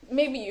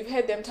maybe you've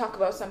heard them talk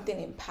about something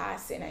in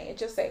passing and you're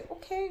just like,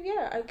 okay,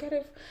 yeah, I get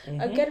it.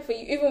 I get it for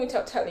you, even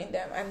without telling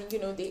them, and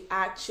they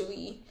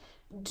actually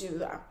do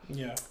that.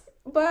 Yeah.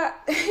 But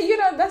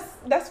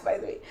that's by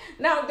the way.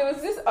 Now there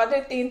was this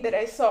other thing that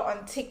I saw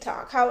on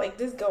TikTok, how like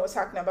this girl was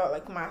talking about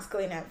like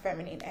masculine and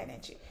feminine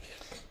energy.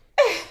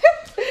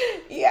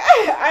 Yeah,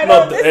 I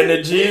know. Not the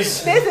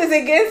energies. This is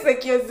against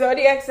like your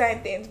zodiac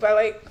sign things, but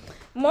like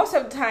most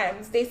of the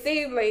times they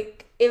say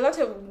like a lot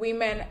of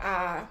women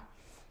are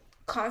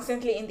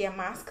constantly in their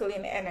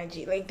masculine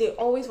energy. Like they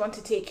always want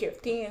to take care of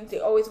things. They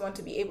always want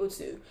to be able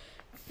to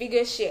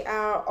figure shit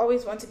out.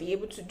 Always want to be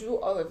able to do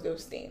all of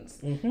those things.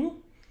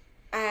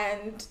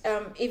 And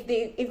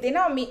if they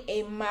now meet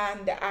a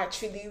man that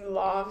actually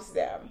loves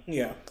them,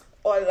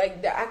 or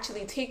like that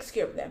actually takes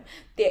care of them,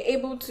 they're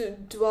able to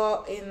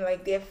dwell in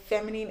like their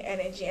feminine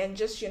energy and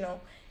just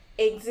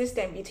exist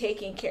and be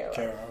taken care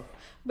of.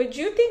 But do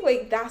you think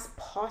like that's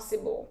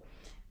possible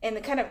in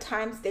the kind of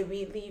times that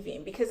we live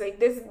in? Because like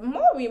there's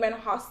more women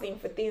hustling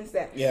for things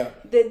that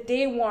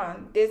they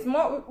want. There's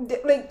more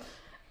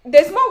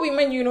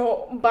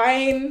women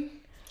buying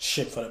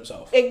shit for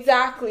themselves.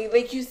 Exactly.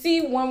 Like you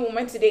see one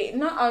woman today,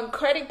 not on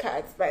credit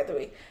cards by the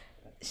way,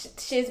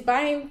 she's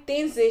buying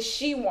things that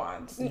she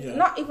wants,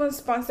 not even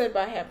sponsored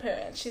by her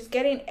parents. She's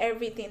getting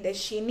everything that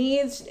she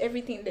needs,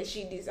 everything that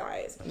she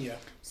desires.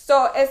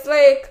 So it's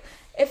like,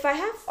 if I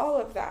have all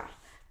of that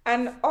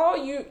and all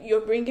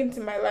you're bringing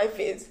to my life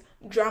is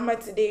drama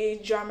today,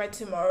 drama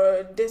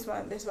tomorrow, this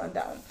one,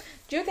 that one,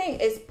 do you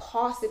think it's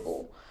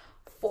possible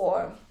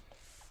for,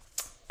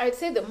 I'd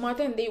say, the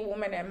modern day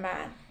woman and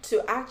man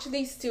to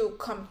actually still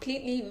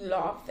completely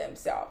love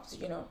themselves,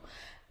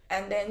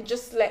 and then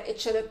just let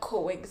each other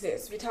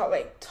coexist without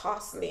like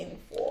tussling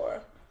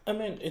for? I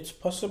mean, it's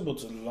possible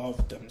to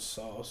love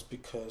themselves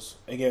because,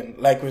 again,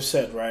 like we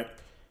said, right,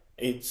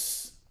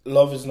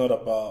 love is not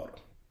about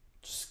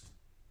just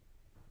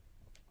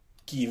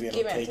giving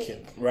or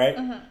taking, right?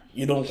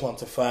 You don't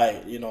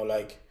quantify,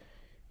 like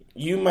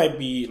you might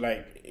be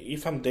like,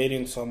 if I'm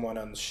dating someone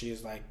and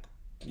she's like,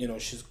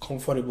 she's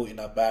comfortable in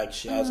her bag,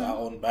 she has her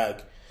own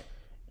bag,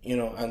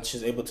 and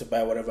she's able to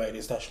buy whatever it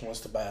is that she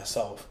wants to buy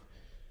herself.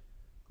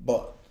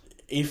 But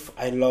if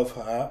I love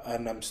her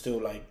and I'm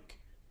still like,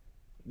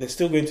 there's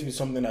still going to be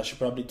something that she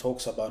probably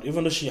talks about,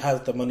 even though she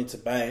has the money to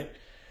buy it.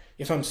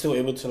 If I'm still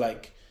able to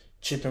like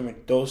chip in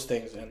with those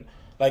things, and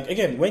like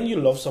again, when you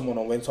love someone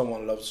or when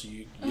someone loves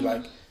you, you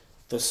like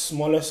the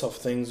smallest of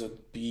things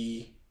would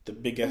be the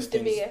biggest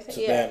things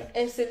to them.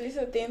 It's the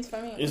little things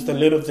for me. It's the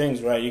little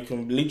things, right? You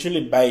can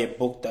literally buy a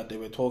book that they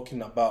were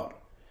talking about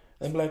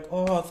and be like,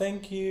 "Oh,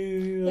 thank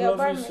you. I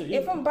love you."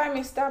 Even buy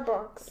me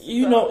Starbucks.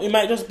 It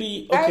might just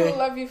be okay. I will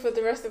love you for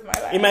the rest of my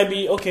life. It might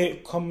be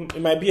okay.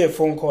 It might be a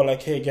phone call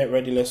like, "Hey, get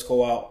ready, let's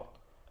go out."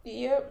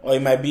 Yep. Or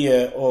it might be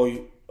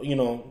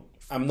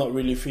I'm not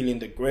really feeling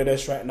the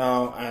greatest right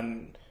now,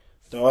 and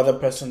the other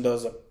person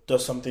does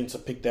something to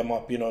pick them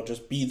up.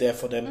 Just be there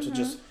for them to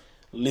just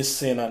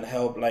listen and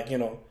help, like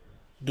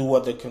do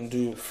what they can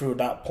do through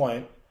that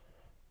point,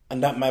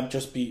 and that might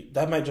just be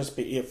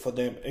it for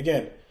them.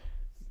 Again,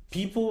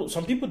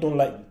 some people don't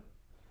like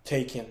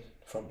taking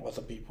from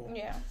other people.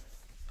 Yeah,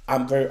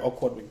 I'm very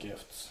awkward with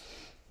gifts,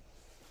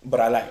 but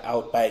I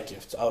would buy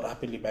gifts. I would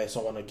happily buy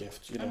someone a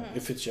gift.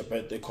 If it's your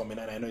birthday coming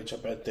and I know it's your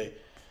birthday,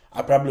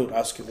 I probably would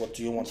ask you, what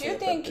do you want for your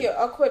birthday? Do you think you're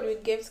awkward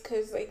with gifts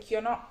because like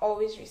you're not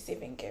always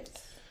receiving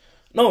gifts?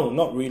 No,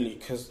 not really,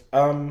 because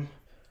I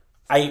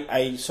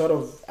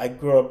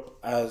grew up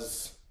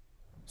as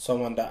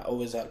someone that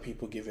always had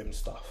people give him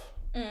stuff.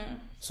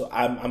 So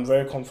I'm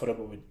very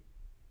comfortable with.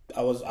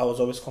 I was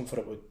always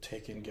comfortable with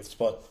taking gifts,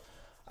 but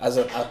as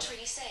an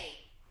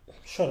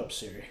shut up,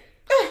 Siri.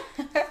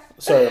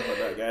 Sorry about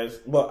that, guys.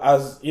 But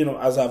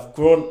as I've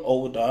grown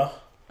older,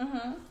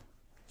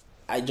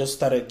 I just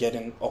started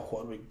getting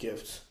awkward with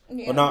gifts.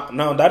 Yeah. But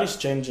now that is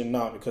changing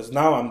now, because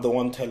now I'm the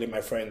one telling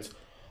my friends,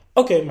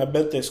 okay, my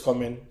birthday's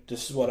coming.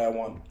 This is what I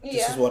want.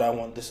 This is what I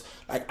want. This,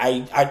 like,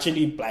 I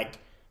actually like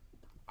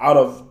out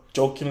of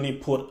jokingly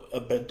put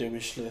a birthday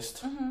wish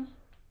list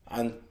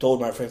and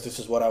told my friends this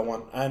is what I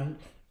want. And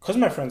because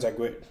my friends are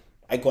great,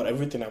 I got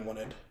everything I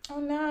wanted. Oh,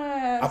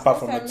 nice. Apart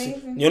from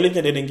the only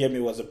thing they didn't give me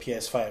was a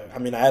PS5. I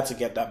mean, I had to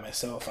get that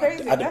myself.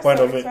 At the point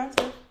of it.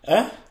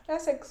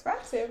 That's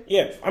expensive.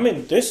 Yeah, I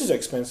mean, this is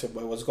expensive,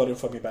 but it was gotten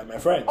for me by my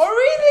friends. Oh,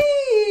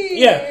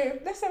 really? Yeah.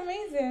 That's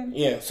amazing.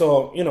 Yeah,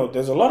 so,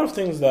 there's a lot of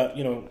things that,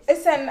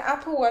 It's an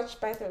Apple Watch,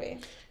 by the way.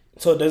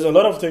 So there's a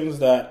lot of things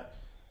that,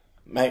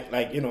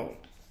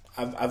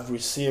 I've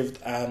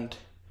received, and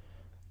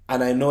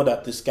I know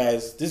that these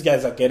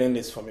guys are getting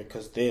this for me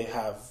because they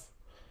have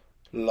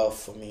love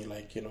for me,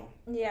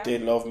 they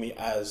love me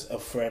as a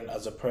friend,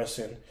 as a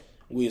person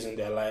who is in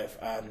their life,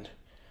 and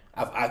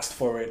I've asked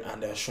for it,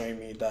 and they're showing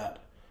me that,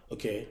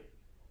 okay,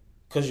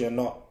 because you're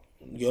not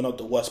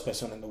the worst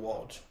person in the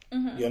world.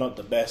 You're not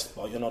the best,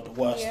 but you're not the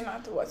worst. You're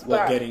not the worst.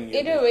 We're getting you.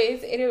 Either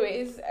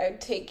ways, I'll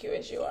take you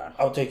as you are.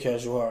 I'll take you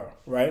as you are,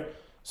 right?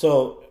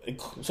 So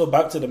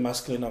back to the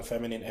masculine and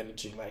feminine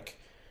energy. Like,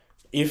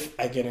 if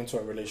I get into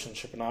a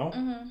relationship now,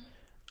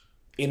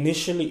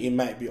 initially it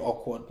might be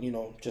awkward,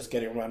 just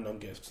getting random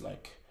gifts.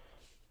 Like,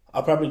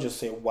 I'll probably just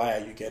say, why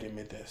are you getting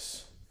me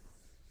this?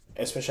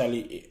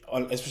 Especially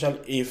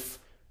if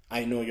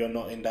I know you're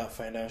not in that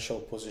financial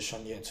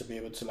position yet to be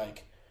able to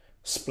like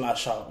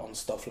splash out on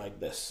stuff like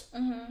this.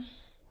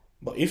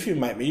 But if you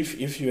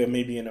are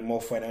maybe in a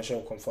more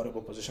financial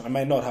comfortable position, I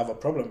might not have a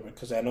problem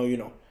because I know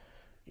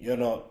you're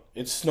not.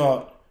 It's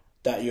not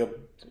that you're.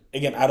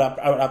 Again, I'd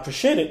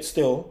appreciate it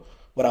still,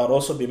 but I would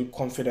also be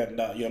confident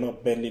that you're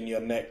not bending your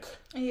neck.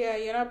 Yeah,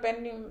 you're not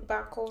bending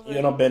back over.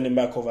 You're not bending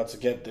back over to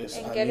get this,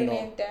 and getting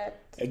in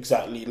debt.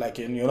 Exactly, like,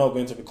 and you're not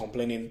going to be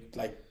complaining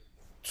like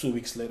 2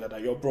 weeks later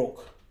that you're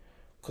broke,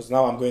 because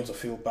now I'm going to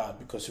feel bad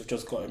because you've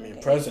just gotten me a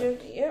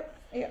present. Yep.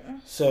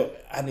 So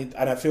and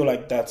I feel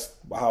like that's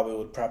how it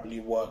would probably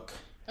work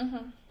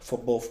for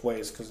both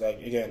ways, because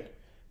like, again,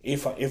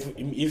 if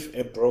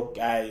a broke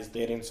guy is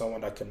dating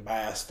someone that can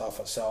buy her stuff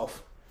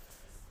herself,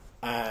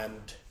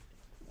 and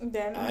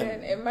then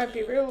it might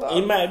be real love.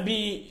 It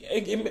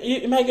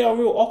might get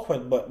real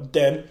awkward, but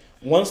then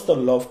once the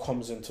love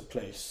comes into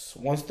place,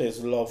 once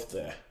there's love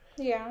there.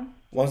 Yeah.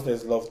 Once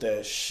there's love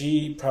there,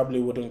 she probably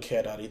wouldn't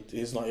care that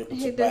he's not able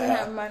to buy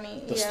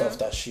her the stuff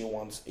that she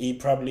wants. He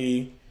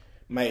probably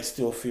might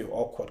still feel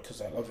awkward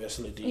because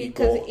obviously the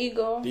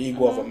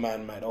ego of a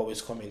man might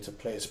always come into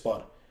place,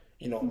 but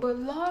but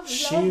love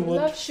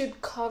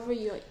should cover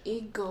your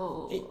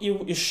ego.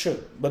 It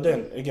should, but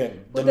then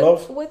again,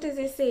 love. What does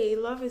it say?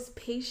 Love is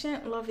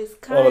patient. Love is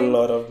kind. Oh,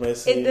 Lord of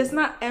mercy! It does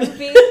not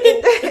envy.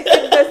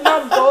 it does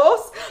not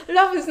boast.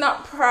 Love is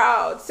not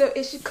proud, so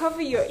it should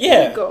cover your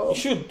ego.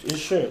 It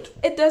should.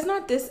 It does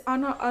not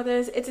dishonor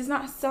others. It is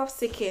not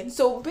self-seeking.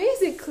 So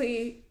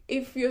basically,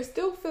 if you're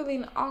still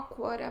feeling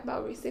awkward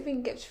about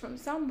receiving gifts from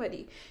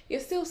somebody, you're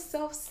still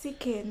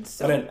self-seeking.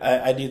 So then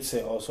I did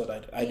say also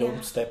that I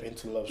don't step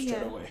into love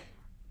straight away.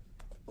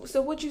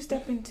 So what you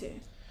step into?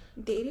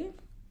 Dating?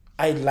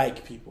 I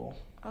like people.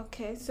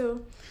 Okay,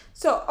 so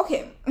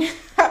okay.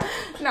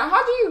 Now,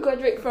 how do you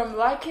graduate from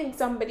liking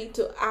somebody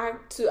to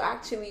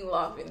actually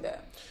loving them?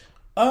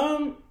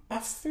 I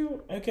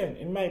feel again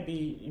it might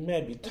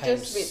be time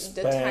Just with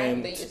the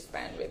time that you spent.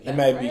 spend with It them,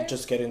 might be right?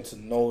 just getting to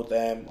know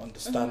them,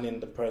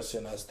 understanding the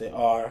person as they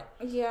are,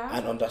 Yeah.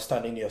 and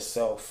understanding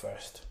yourself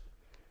first.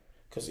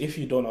 Because if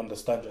you don't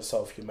understand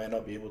yourself, you might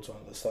not be able to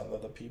understand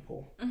other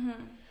people.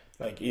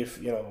 Like if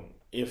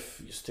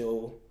if you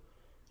still,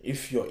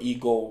 if your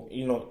ego,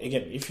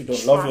 again, if you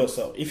don't love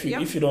yourself, if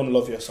you don't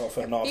love yourself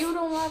enough, You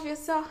don't love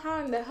yourself,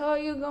 how in the hell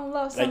you gonna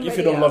love like somebody if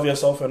you don't else? love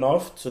yourself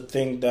enough to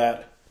think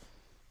that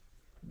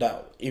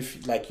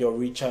if like your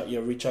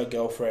richer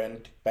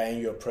girlfriend buying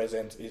your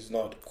present is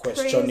not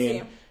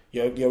questioning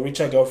Crazy. your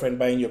richer girlfriend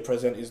buying your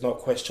present is not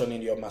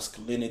questioning your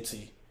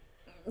masculinity,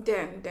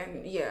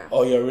 Then yeah.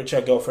 or your richer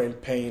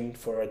girlfriend paying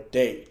for a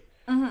date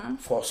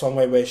for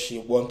somewhere where she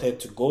wanted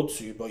to go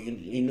to, but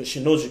you know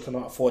she knows you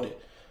cannot afford it,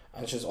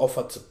 and she's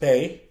offered to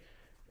pay,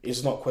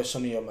 is not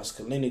questioning your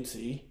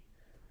masculinity.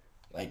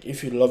 Like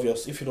if you don't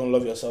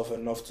love yourself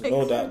enough to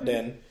know that,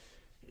 then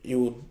you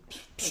would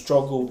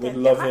struggle with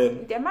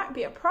loving. There might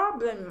be a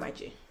problem,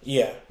 Maggie.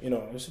 Yeah,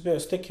 it's a bit of a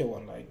sticky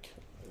one. Like,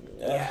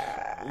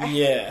 Yeah.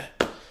 yeah.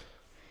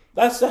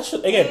 That's just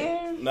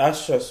again.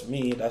 That's just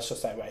me. That's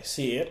just how I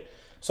see it.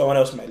 Someone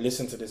else might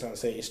listen to this and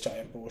say it's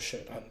giant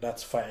bullshit, and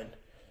that's fine.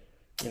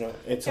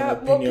 It's an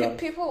opinion. Well,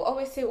 people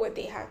always say what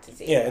they have to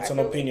say. Yeah, it's an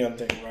opinion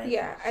thing, right?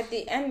 Yeah, at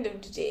the end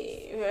of the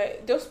day,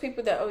 right? Those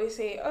people that always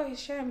say, "Oh, he's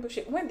sharing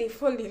bullshit," when they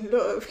fall in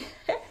love,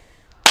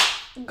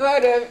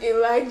 God of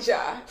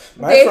Elijah,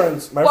 My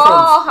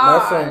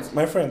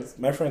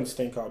friends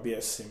think I'll be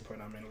a simp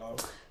when I'm in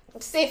love.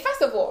 Say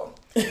first of all,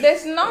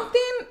 there's no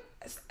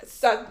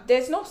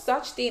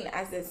such thing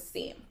as a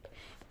simp.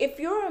 If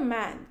you're a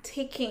man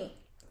taking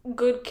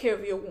good care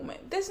of your woman,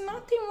 there's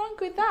nothing wrong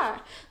with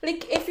that.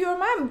 Like if you're a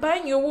man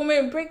buying your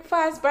woman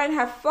breakfast, buying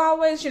her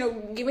flowers,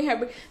 giving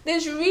her,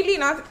 there's really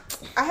not.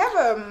 I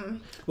have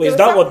Wait, is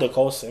that what they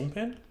call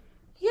simping?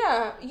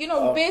 Yeah,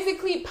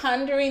 basically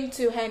pandering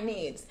to her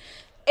needs.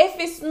 If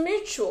it's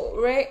mutual,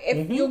 right?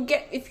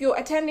 If you're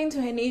attending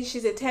to her needs,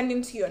 she's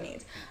attending to your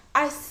needs.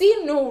 I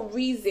see no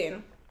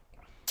reason.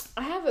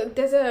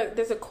 There's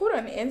a quote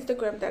on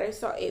Instagram that I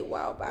saw a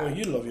while back. Oh,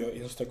 you love your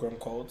Instagram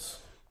quotes.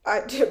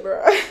 I do,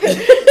 bro.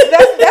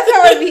 That's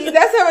how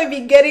I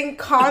be getting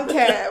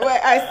content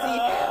where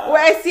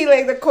I see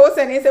like the quotes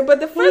on Instagram. But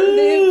the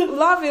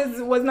love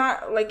was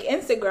not like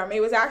Instagram. It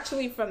was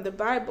actually from the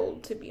Bible,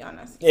 to be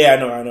honest. Yeah, I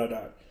know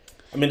that.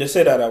 I mean, they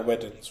say that at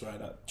weddings, right?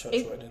 At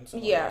church weddings.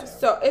 Yeah.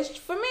 So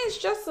for me, it's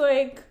just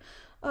like,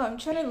 I'm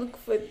trying to look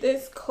for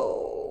this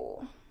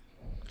quote,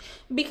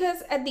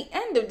 because at the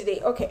end of the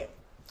day,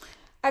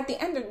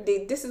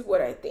 this is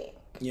what I think.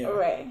 Yeah. All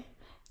right.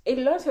 A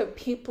lot of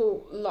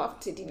people love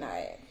to deny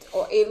it,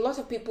 or a lot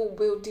of people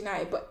will deny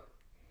it, but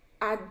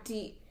at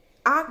the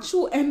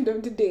actual end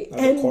of the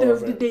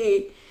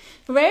day,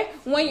 right?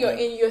 When you're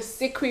in your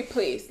secret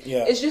place,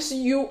 it's just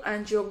you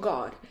and your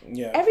God.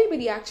 Yeah.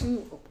 Everybody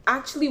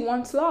actually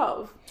wants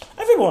love.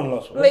 Everyone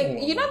loves love. Like,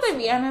 the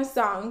Rihanna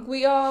song,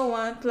 "We All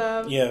Want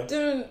Love." Yeah.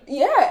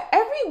 Yeah,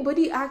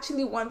 everybody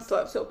actually wants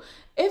love. So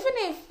even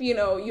if,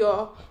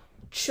 you're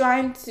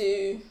trying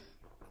to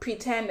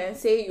pretend and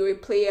say you're a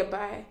player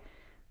by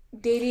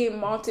dating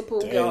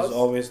multiple girls, there's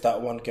always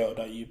that one girl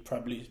that you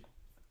probably,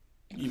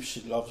 if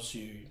she loves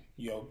you,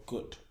 you're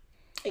good.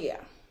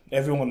 Yeah.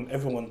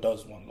 Everyone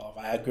does want love.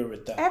 I agree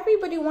with that.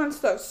 Everybody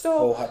wants love. So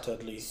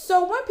wholeheartedly.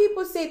 So when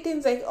people say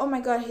things like, "Oh my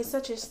God, he's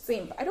such a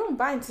simp," I don't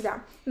buy into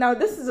that. Now,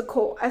 this is a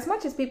quote. As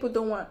much as people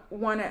don't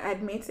want to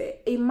admit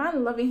it, a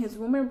man loving his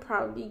woman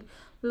proudly,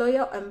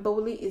 loyal and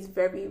boldly is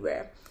very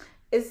rare.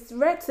 It's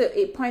rare to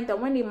a point that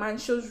when a man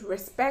shows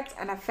respect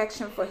and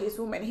affection for his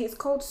woman, he's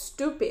called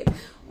stupid,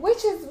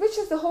 which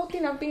is the whole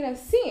thing of being a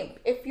simp.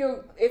 If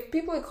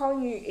people are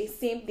calling you a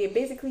simp, they're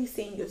basically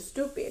saying you're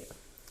stupid,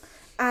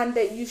 and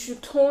that you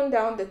should tone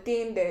down the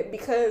thing that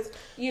because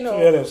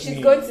she's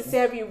going to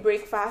serve you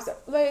breakfast.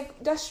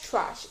 Like, that's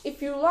trash. If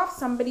you love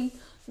somebody,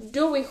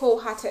 do it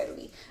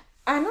wholeheartedly.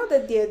 I know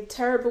that they're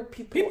terrible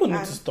people. People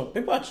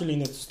actually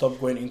need to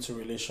stop going into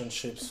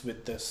relationships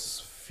with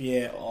this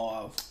fear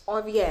of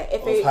heartbreak,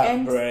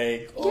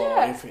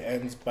 if it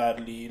ends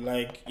badly.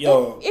 Like,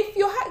 if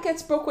your heart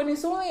gets broken,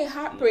 it's only a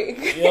heartbreak.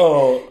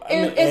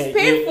 It's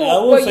painful. I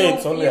won't say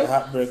it's only a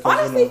heartbreak.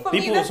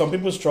 Honestly, some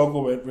people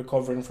struggle with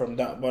recovering from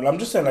that. But I'm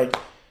just saying, like,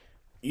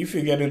 if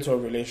you get into a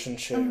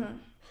relationship,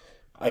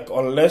 like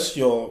unless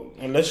you're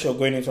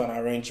going into an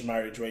arranged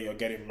marriage where you're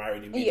getting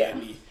married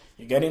immediately.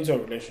 You get into a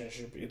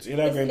relationship, it's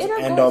either going to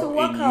end up in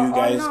you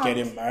guys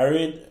getting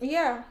married,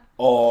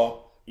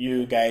 or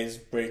you guys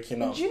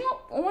breaking up. Do you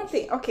know one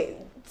thing? Okay,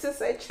 to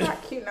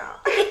sidetrack you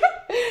now.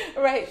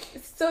 Right.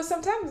 So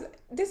sometimes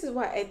this is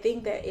why I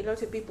think that a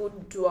lot of people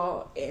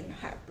dwell in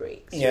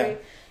heartbreaks. Yeah.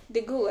 Right?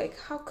 They go like,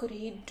 "How could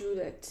he do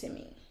that to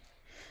me?"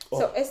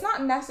 So it's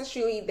not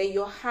necessarily that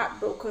you're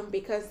heartbroken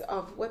because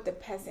of what the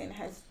person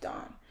has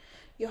done.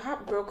 You're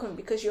heartbroken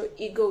because your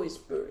ego is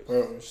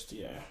bruised.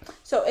 Yeah.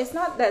 So it's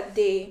not that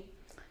they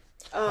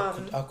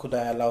How could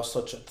I allow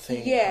such a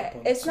thing? Yeah,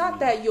 happen it's to not me?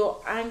 that you're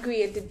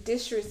angry at the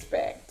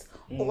disrespect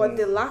or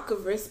the lack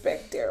of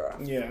respect there,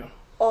 Yeah.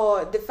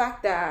 or the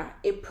fact that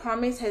a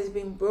promise has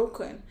been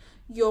broken.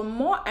 You're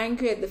more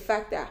angry at the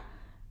fact that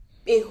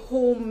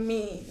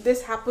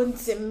this happened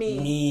to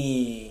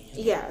me.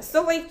 Yeah,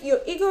 so like your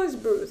ego is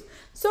bruised.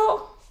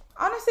 So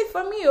honestly,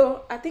 for me,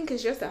 I think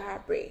it's just a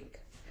heartbreak.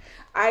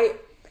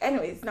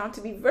 Anyways, now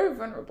to be very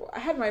vulnerable, I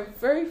had my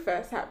very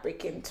first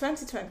heartbreak in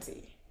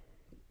 2020.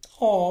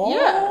 Oh.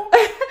 Yeah.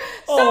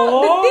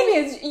 So the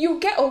thing is, you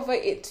get over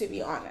it, to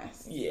be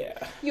honest. Yeah.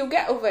 You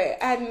get over it.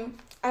 And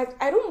I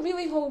don't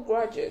really hold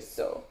grudges.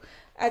 So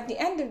at the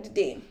end of the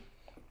day,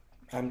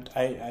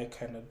 I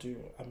kind of do.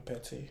 I'm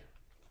petty.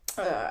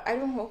 I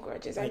don't hold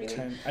grudges. I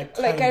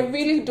I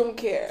really don't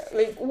care.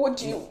 Like,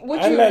 what you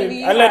I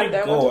really let have it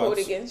that I go want to at- hold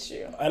against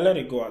you? I let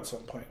it go at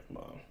some point,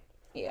 but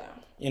Yeah.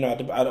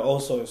 I'd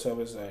also it's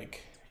always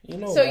like,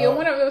 So you're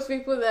one of those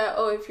people that,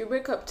 if you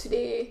break up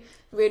today,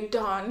 we're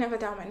done. Never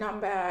down my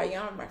number.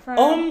 You're not my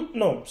friend.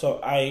 No. So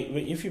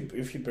if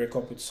you break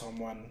up with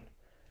someone,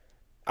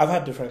 I've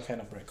had different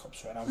kind of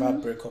breakups, right? I've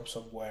had breakups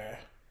of where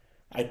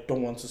I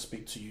don't want to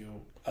speak to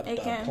you at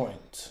that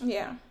point.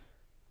 Yeah.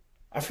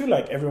 I feel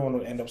like everyone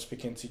will end up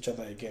speaking to each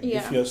other again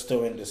if you're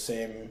still in the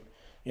same.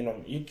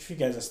 If you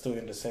guys are still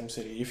in the same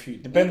city,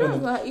 depending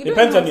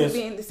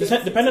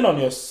on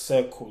your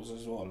circles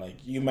as well. Like,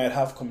 you might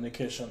have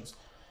communications.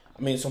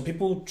 I mean, some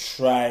people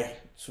try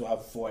to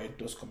avoid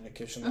those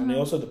communications, and it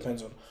also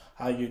depends on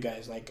how you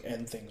guys like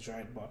end things,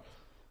 right? But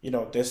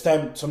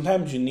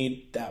sometimes you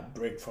need that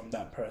break from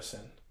that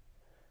person.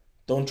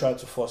 Don't try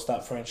to force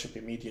that friendship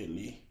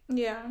immediately.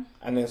 Yeah.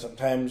 And then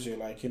sometimes you're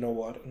like, you know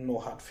what? No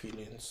hard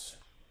feelings.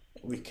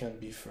 We can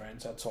be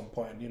friends at some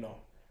point.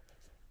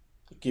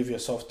 Give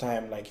yourself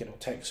time. Like,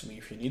 text me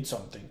if you need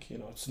something.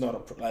 It's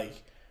not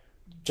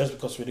just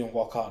because we didn't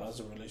work out as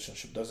a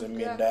relationship doesn't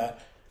mean that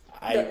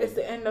it's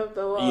the end of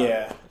the world.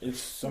 Yeah,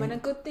 when a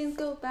good things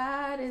go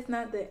bad, it's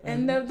not the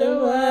end of the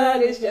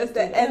world. It's just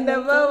the end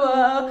of the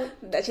world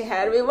that you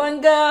had with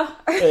one girl.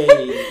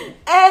 Hey,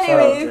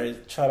 anyways,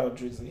 shout out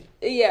Drizzy.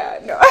 Yeah,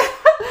 no,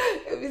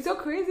 it's so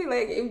crazy.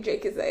 Like, if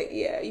Jake is like,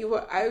 yeah, you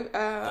were,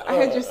 I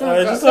heard your song.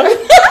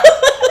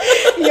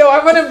 Yo,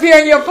 I want to be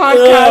on your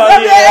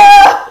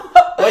podcast.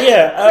 But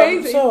yeah,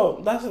 crazy.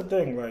 So that's the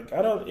thing. Like,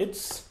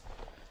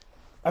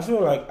 I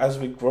feel like as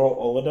we grow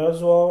older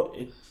as well,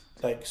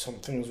 like some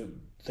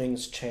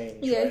things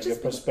change. Yeah, right? Your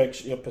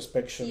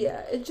perspective.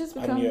 Yeah, it just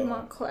becomes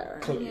more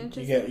clear.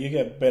 You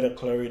get better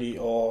clarity,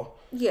 or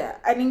yeah.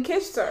 And in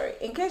case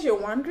you're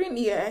wondering,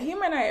 yeah,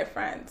 him and I are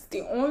friends.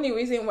 The only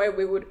reason why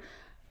we would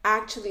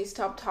actually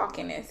stop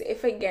talking is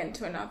if I get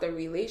into another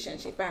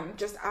relationship, and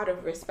just out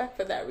of respect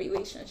for that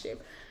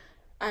relationship,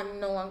 I'm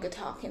no longer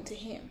talking to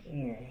him.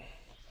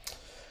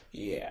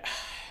 Yeah.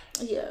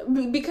 Yeah,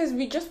 because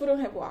we just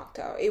wouldn't have walked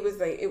out. It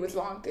was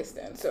long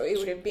distance, so it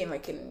would have been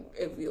like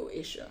a real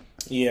issue.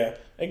 Yeah,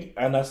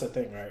 and that's the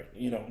thing, right?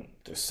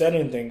 There's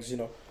certain things,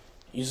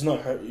 he's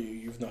not hurt you,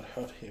 you've not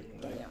hurt him.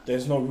 Like,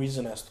 there's no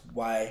reason as to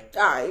why.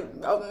 I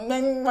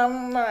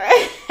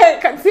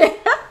can't say.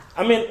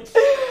 I mean,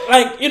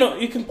 like,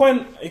 you can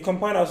point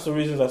out the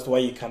reasons as to why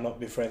you cannot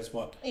be friends,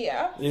 but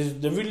there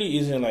really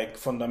isn't, like,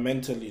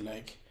 fundamentally,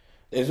 like,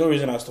 there's no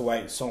reason as to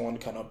why someone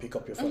cannot pick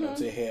up your phone and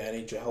say, hey, I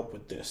need your help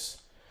with this.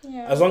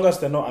 Yeah. As long as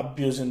they're not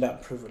abusing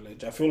that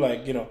privilege. I feel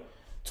like,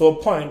 to a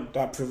point,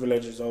 that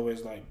privilege is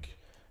always like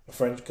a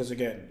friend. Because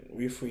again,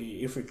 if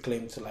we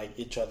claim to like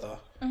each other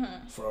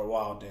for a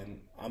while,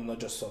 then I'm not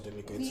just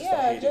suddenly going to start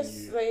hating just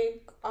you.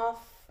 like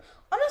off.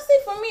 Honestly,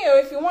 for me,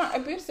 if you want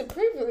abusive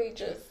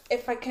privileges,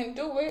 if I can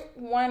do it,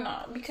 why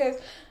not? Because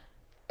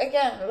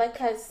again,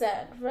 like I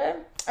said, right,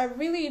 I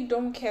really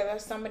don't care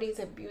that somebody's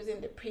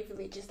abusing the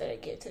privileges that I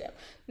give to them.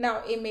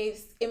 Now, it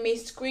may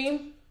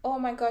scream, oh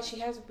my God, she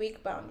has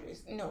weak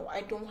boundaries. No,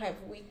 I don't have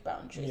weak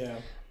boundaries. Yeah.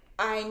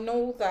 I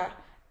know that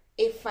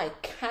if I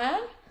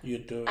can,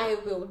 I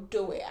will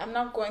do it. I'm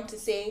not going to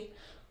say,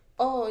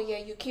 oh yeah,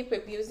 you keep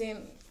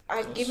abusing.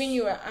 I've given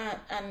you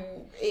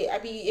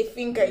a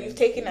finger, you've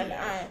taken an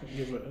eye.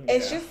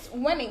 It's just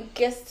when it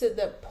gets to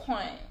the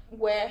point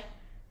where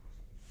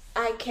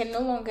I can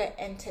no longer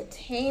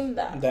entertain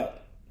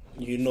that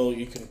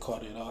you can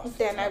cut it off.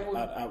 Then I would.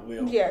 At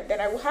will. Yeah, then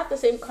I will have the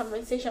same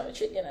conversation with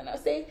you again, and I'll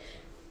say,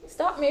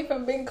 stop me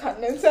from being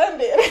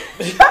condescending.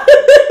 But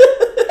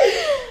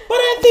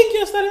I think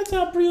you're starting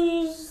to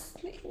abuse.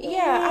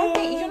 Yeah, I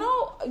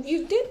think,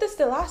 you did this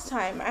the last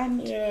time,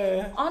 and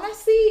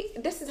honestly,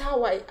 this is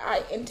how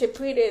I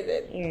interpreted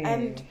it,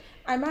 and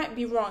I might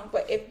be wrong,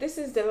 but if this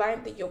is the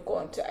line that you're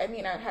going to, I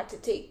mean, I'd have to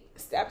take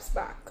steps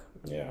back.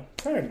 Yeah,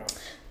 fair enough.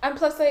 And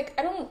plus, like,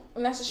 I don't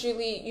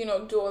necessarily,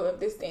 do all of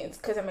these things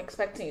because I'm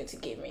expecting you to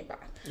give me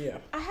back. Yeah.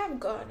 I have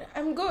God.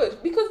 I'm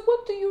good. Because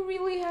what do you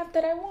really have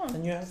that I want?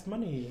 And you have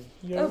money.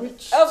 You're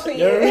rich. Oh, please.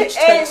 You're rich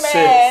Amen. Texas.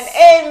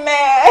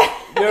 Amen.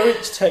 You're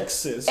rich,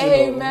 Texas.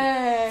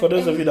 Amen. For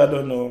those of you that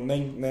don't know,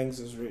 Nengs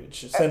is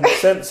rich. Send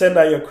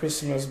her your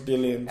Christmas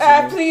billions.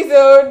 Please,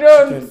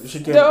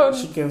 don't.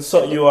 She can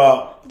sort you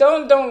out.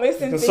 Don't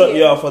listen to him. Sort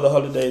you out for the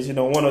holidays. 1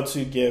 or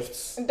 2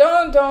 gifts.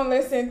 Don't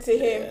listen to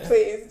him,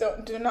 please.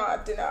 Do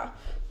not.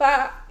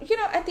 But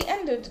at the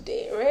end of the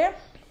day, right?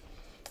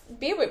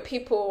 Be with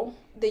people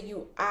that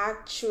you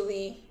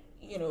actually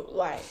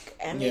like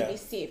and maybe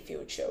see a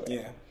future with.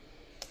 Yeah.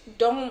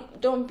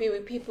 Don't be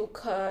with people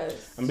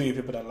and be with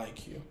people that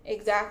like you.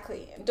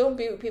 Exactly. And don't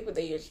be with people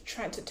that you're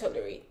trying to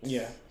tolerate.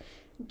 Yeah.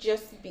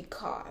 Just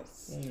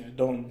because. Yeah,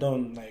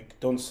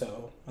 don't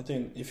settle. I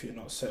think if you're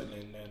not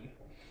settling, then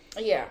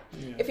yeah.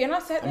 If you're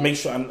not settling, and make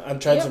sure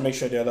and try to make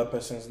sure the other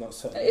person is not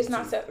settling. It's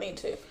not settling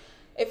too.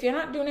 If you're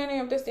not doing any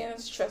of these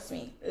things, trust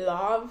me,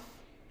 love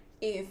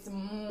is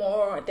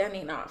more than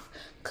enough,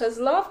 because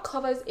love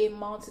covers a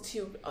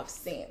multitude of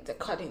sins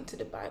according to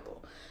the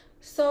Bible.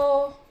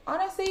 So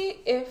honestly,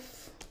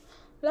 if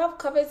love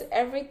covers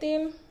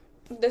everything,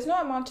 there's no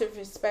amount of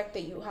respect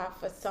that you have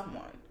for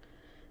someone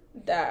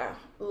that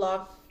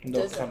love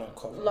cannot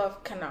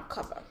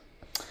cover.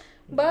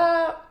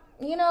 But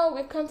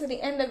we've come to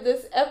the end of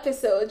this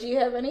episode. Do you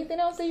have anything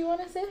else that you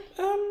want to say?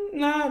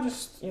 Nah,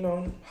 just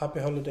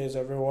happy holidays,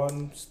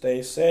 everyone.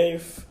 Stay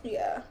safe.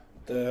 Yeah.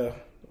 The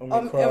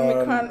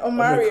Omarion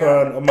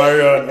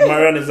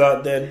is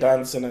out there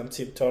dancing and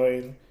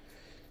tiptoeing.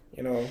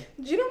 Do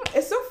you know,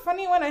 it's so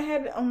funny when I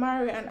heard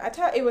Omarion. I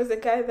thought it was the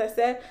guy that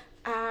said,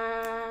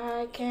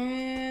 I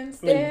can't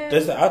stand.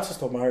 There's the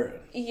artist Omarion.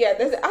 Yeah,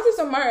 there's the artist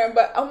Omarion,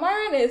 but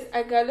Omarion is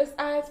I got this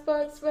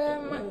icebox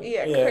for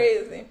yeah,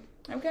 crazy.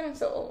 I'm getting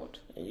so old.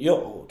 You're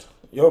old.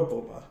 You're a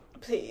boomer.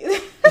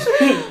 Please.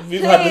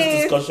 We've had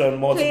this discussion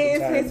multiple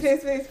times.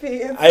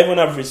 Please. I even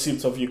have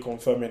receipts of you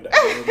confirming that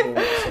you're a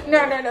boomer. So.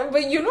 No.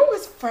 But you know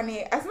what's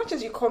funny? As much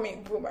as you call me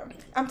boomer,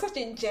 I'm such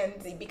a Gen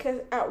Z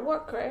because at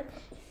work, right?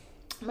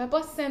 My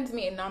boss sends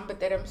me a number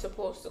that I'm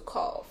supposed to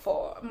call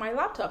for my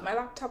laptop. My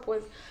laptop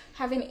was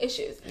having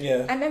issues.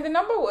 Yeah. And then the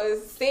number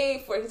was,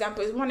 say, for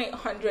example, it's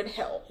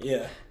 1-800-HELP.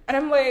 Yeah. And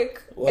I'm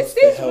like, what's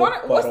the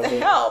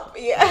help?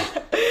 Yeah.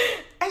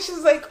 And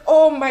she's like,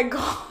 oh my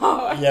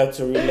God. You have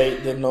to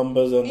relate the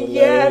numbers and the letters.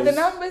 Yeah, the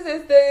numbers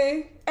is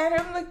and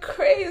I'm like,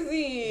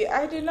 crazy.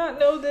 I did not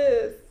know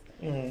this.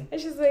 Mm.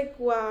 And she's like,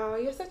 wow,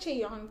 you're such a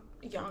young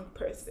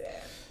person.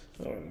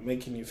 Oh,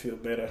 making you feel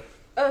better.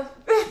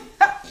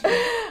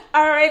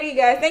 Alrighty,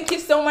 guys. Thank you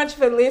so much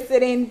for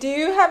listening.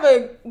 Do have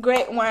a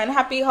great one.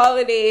 Happy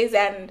holidays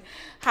and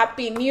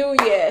Happy New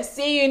Year.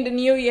 See you in the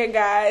new year,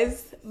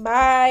 guys.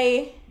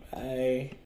 Bye. Bye.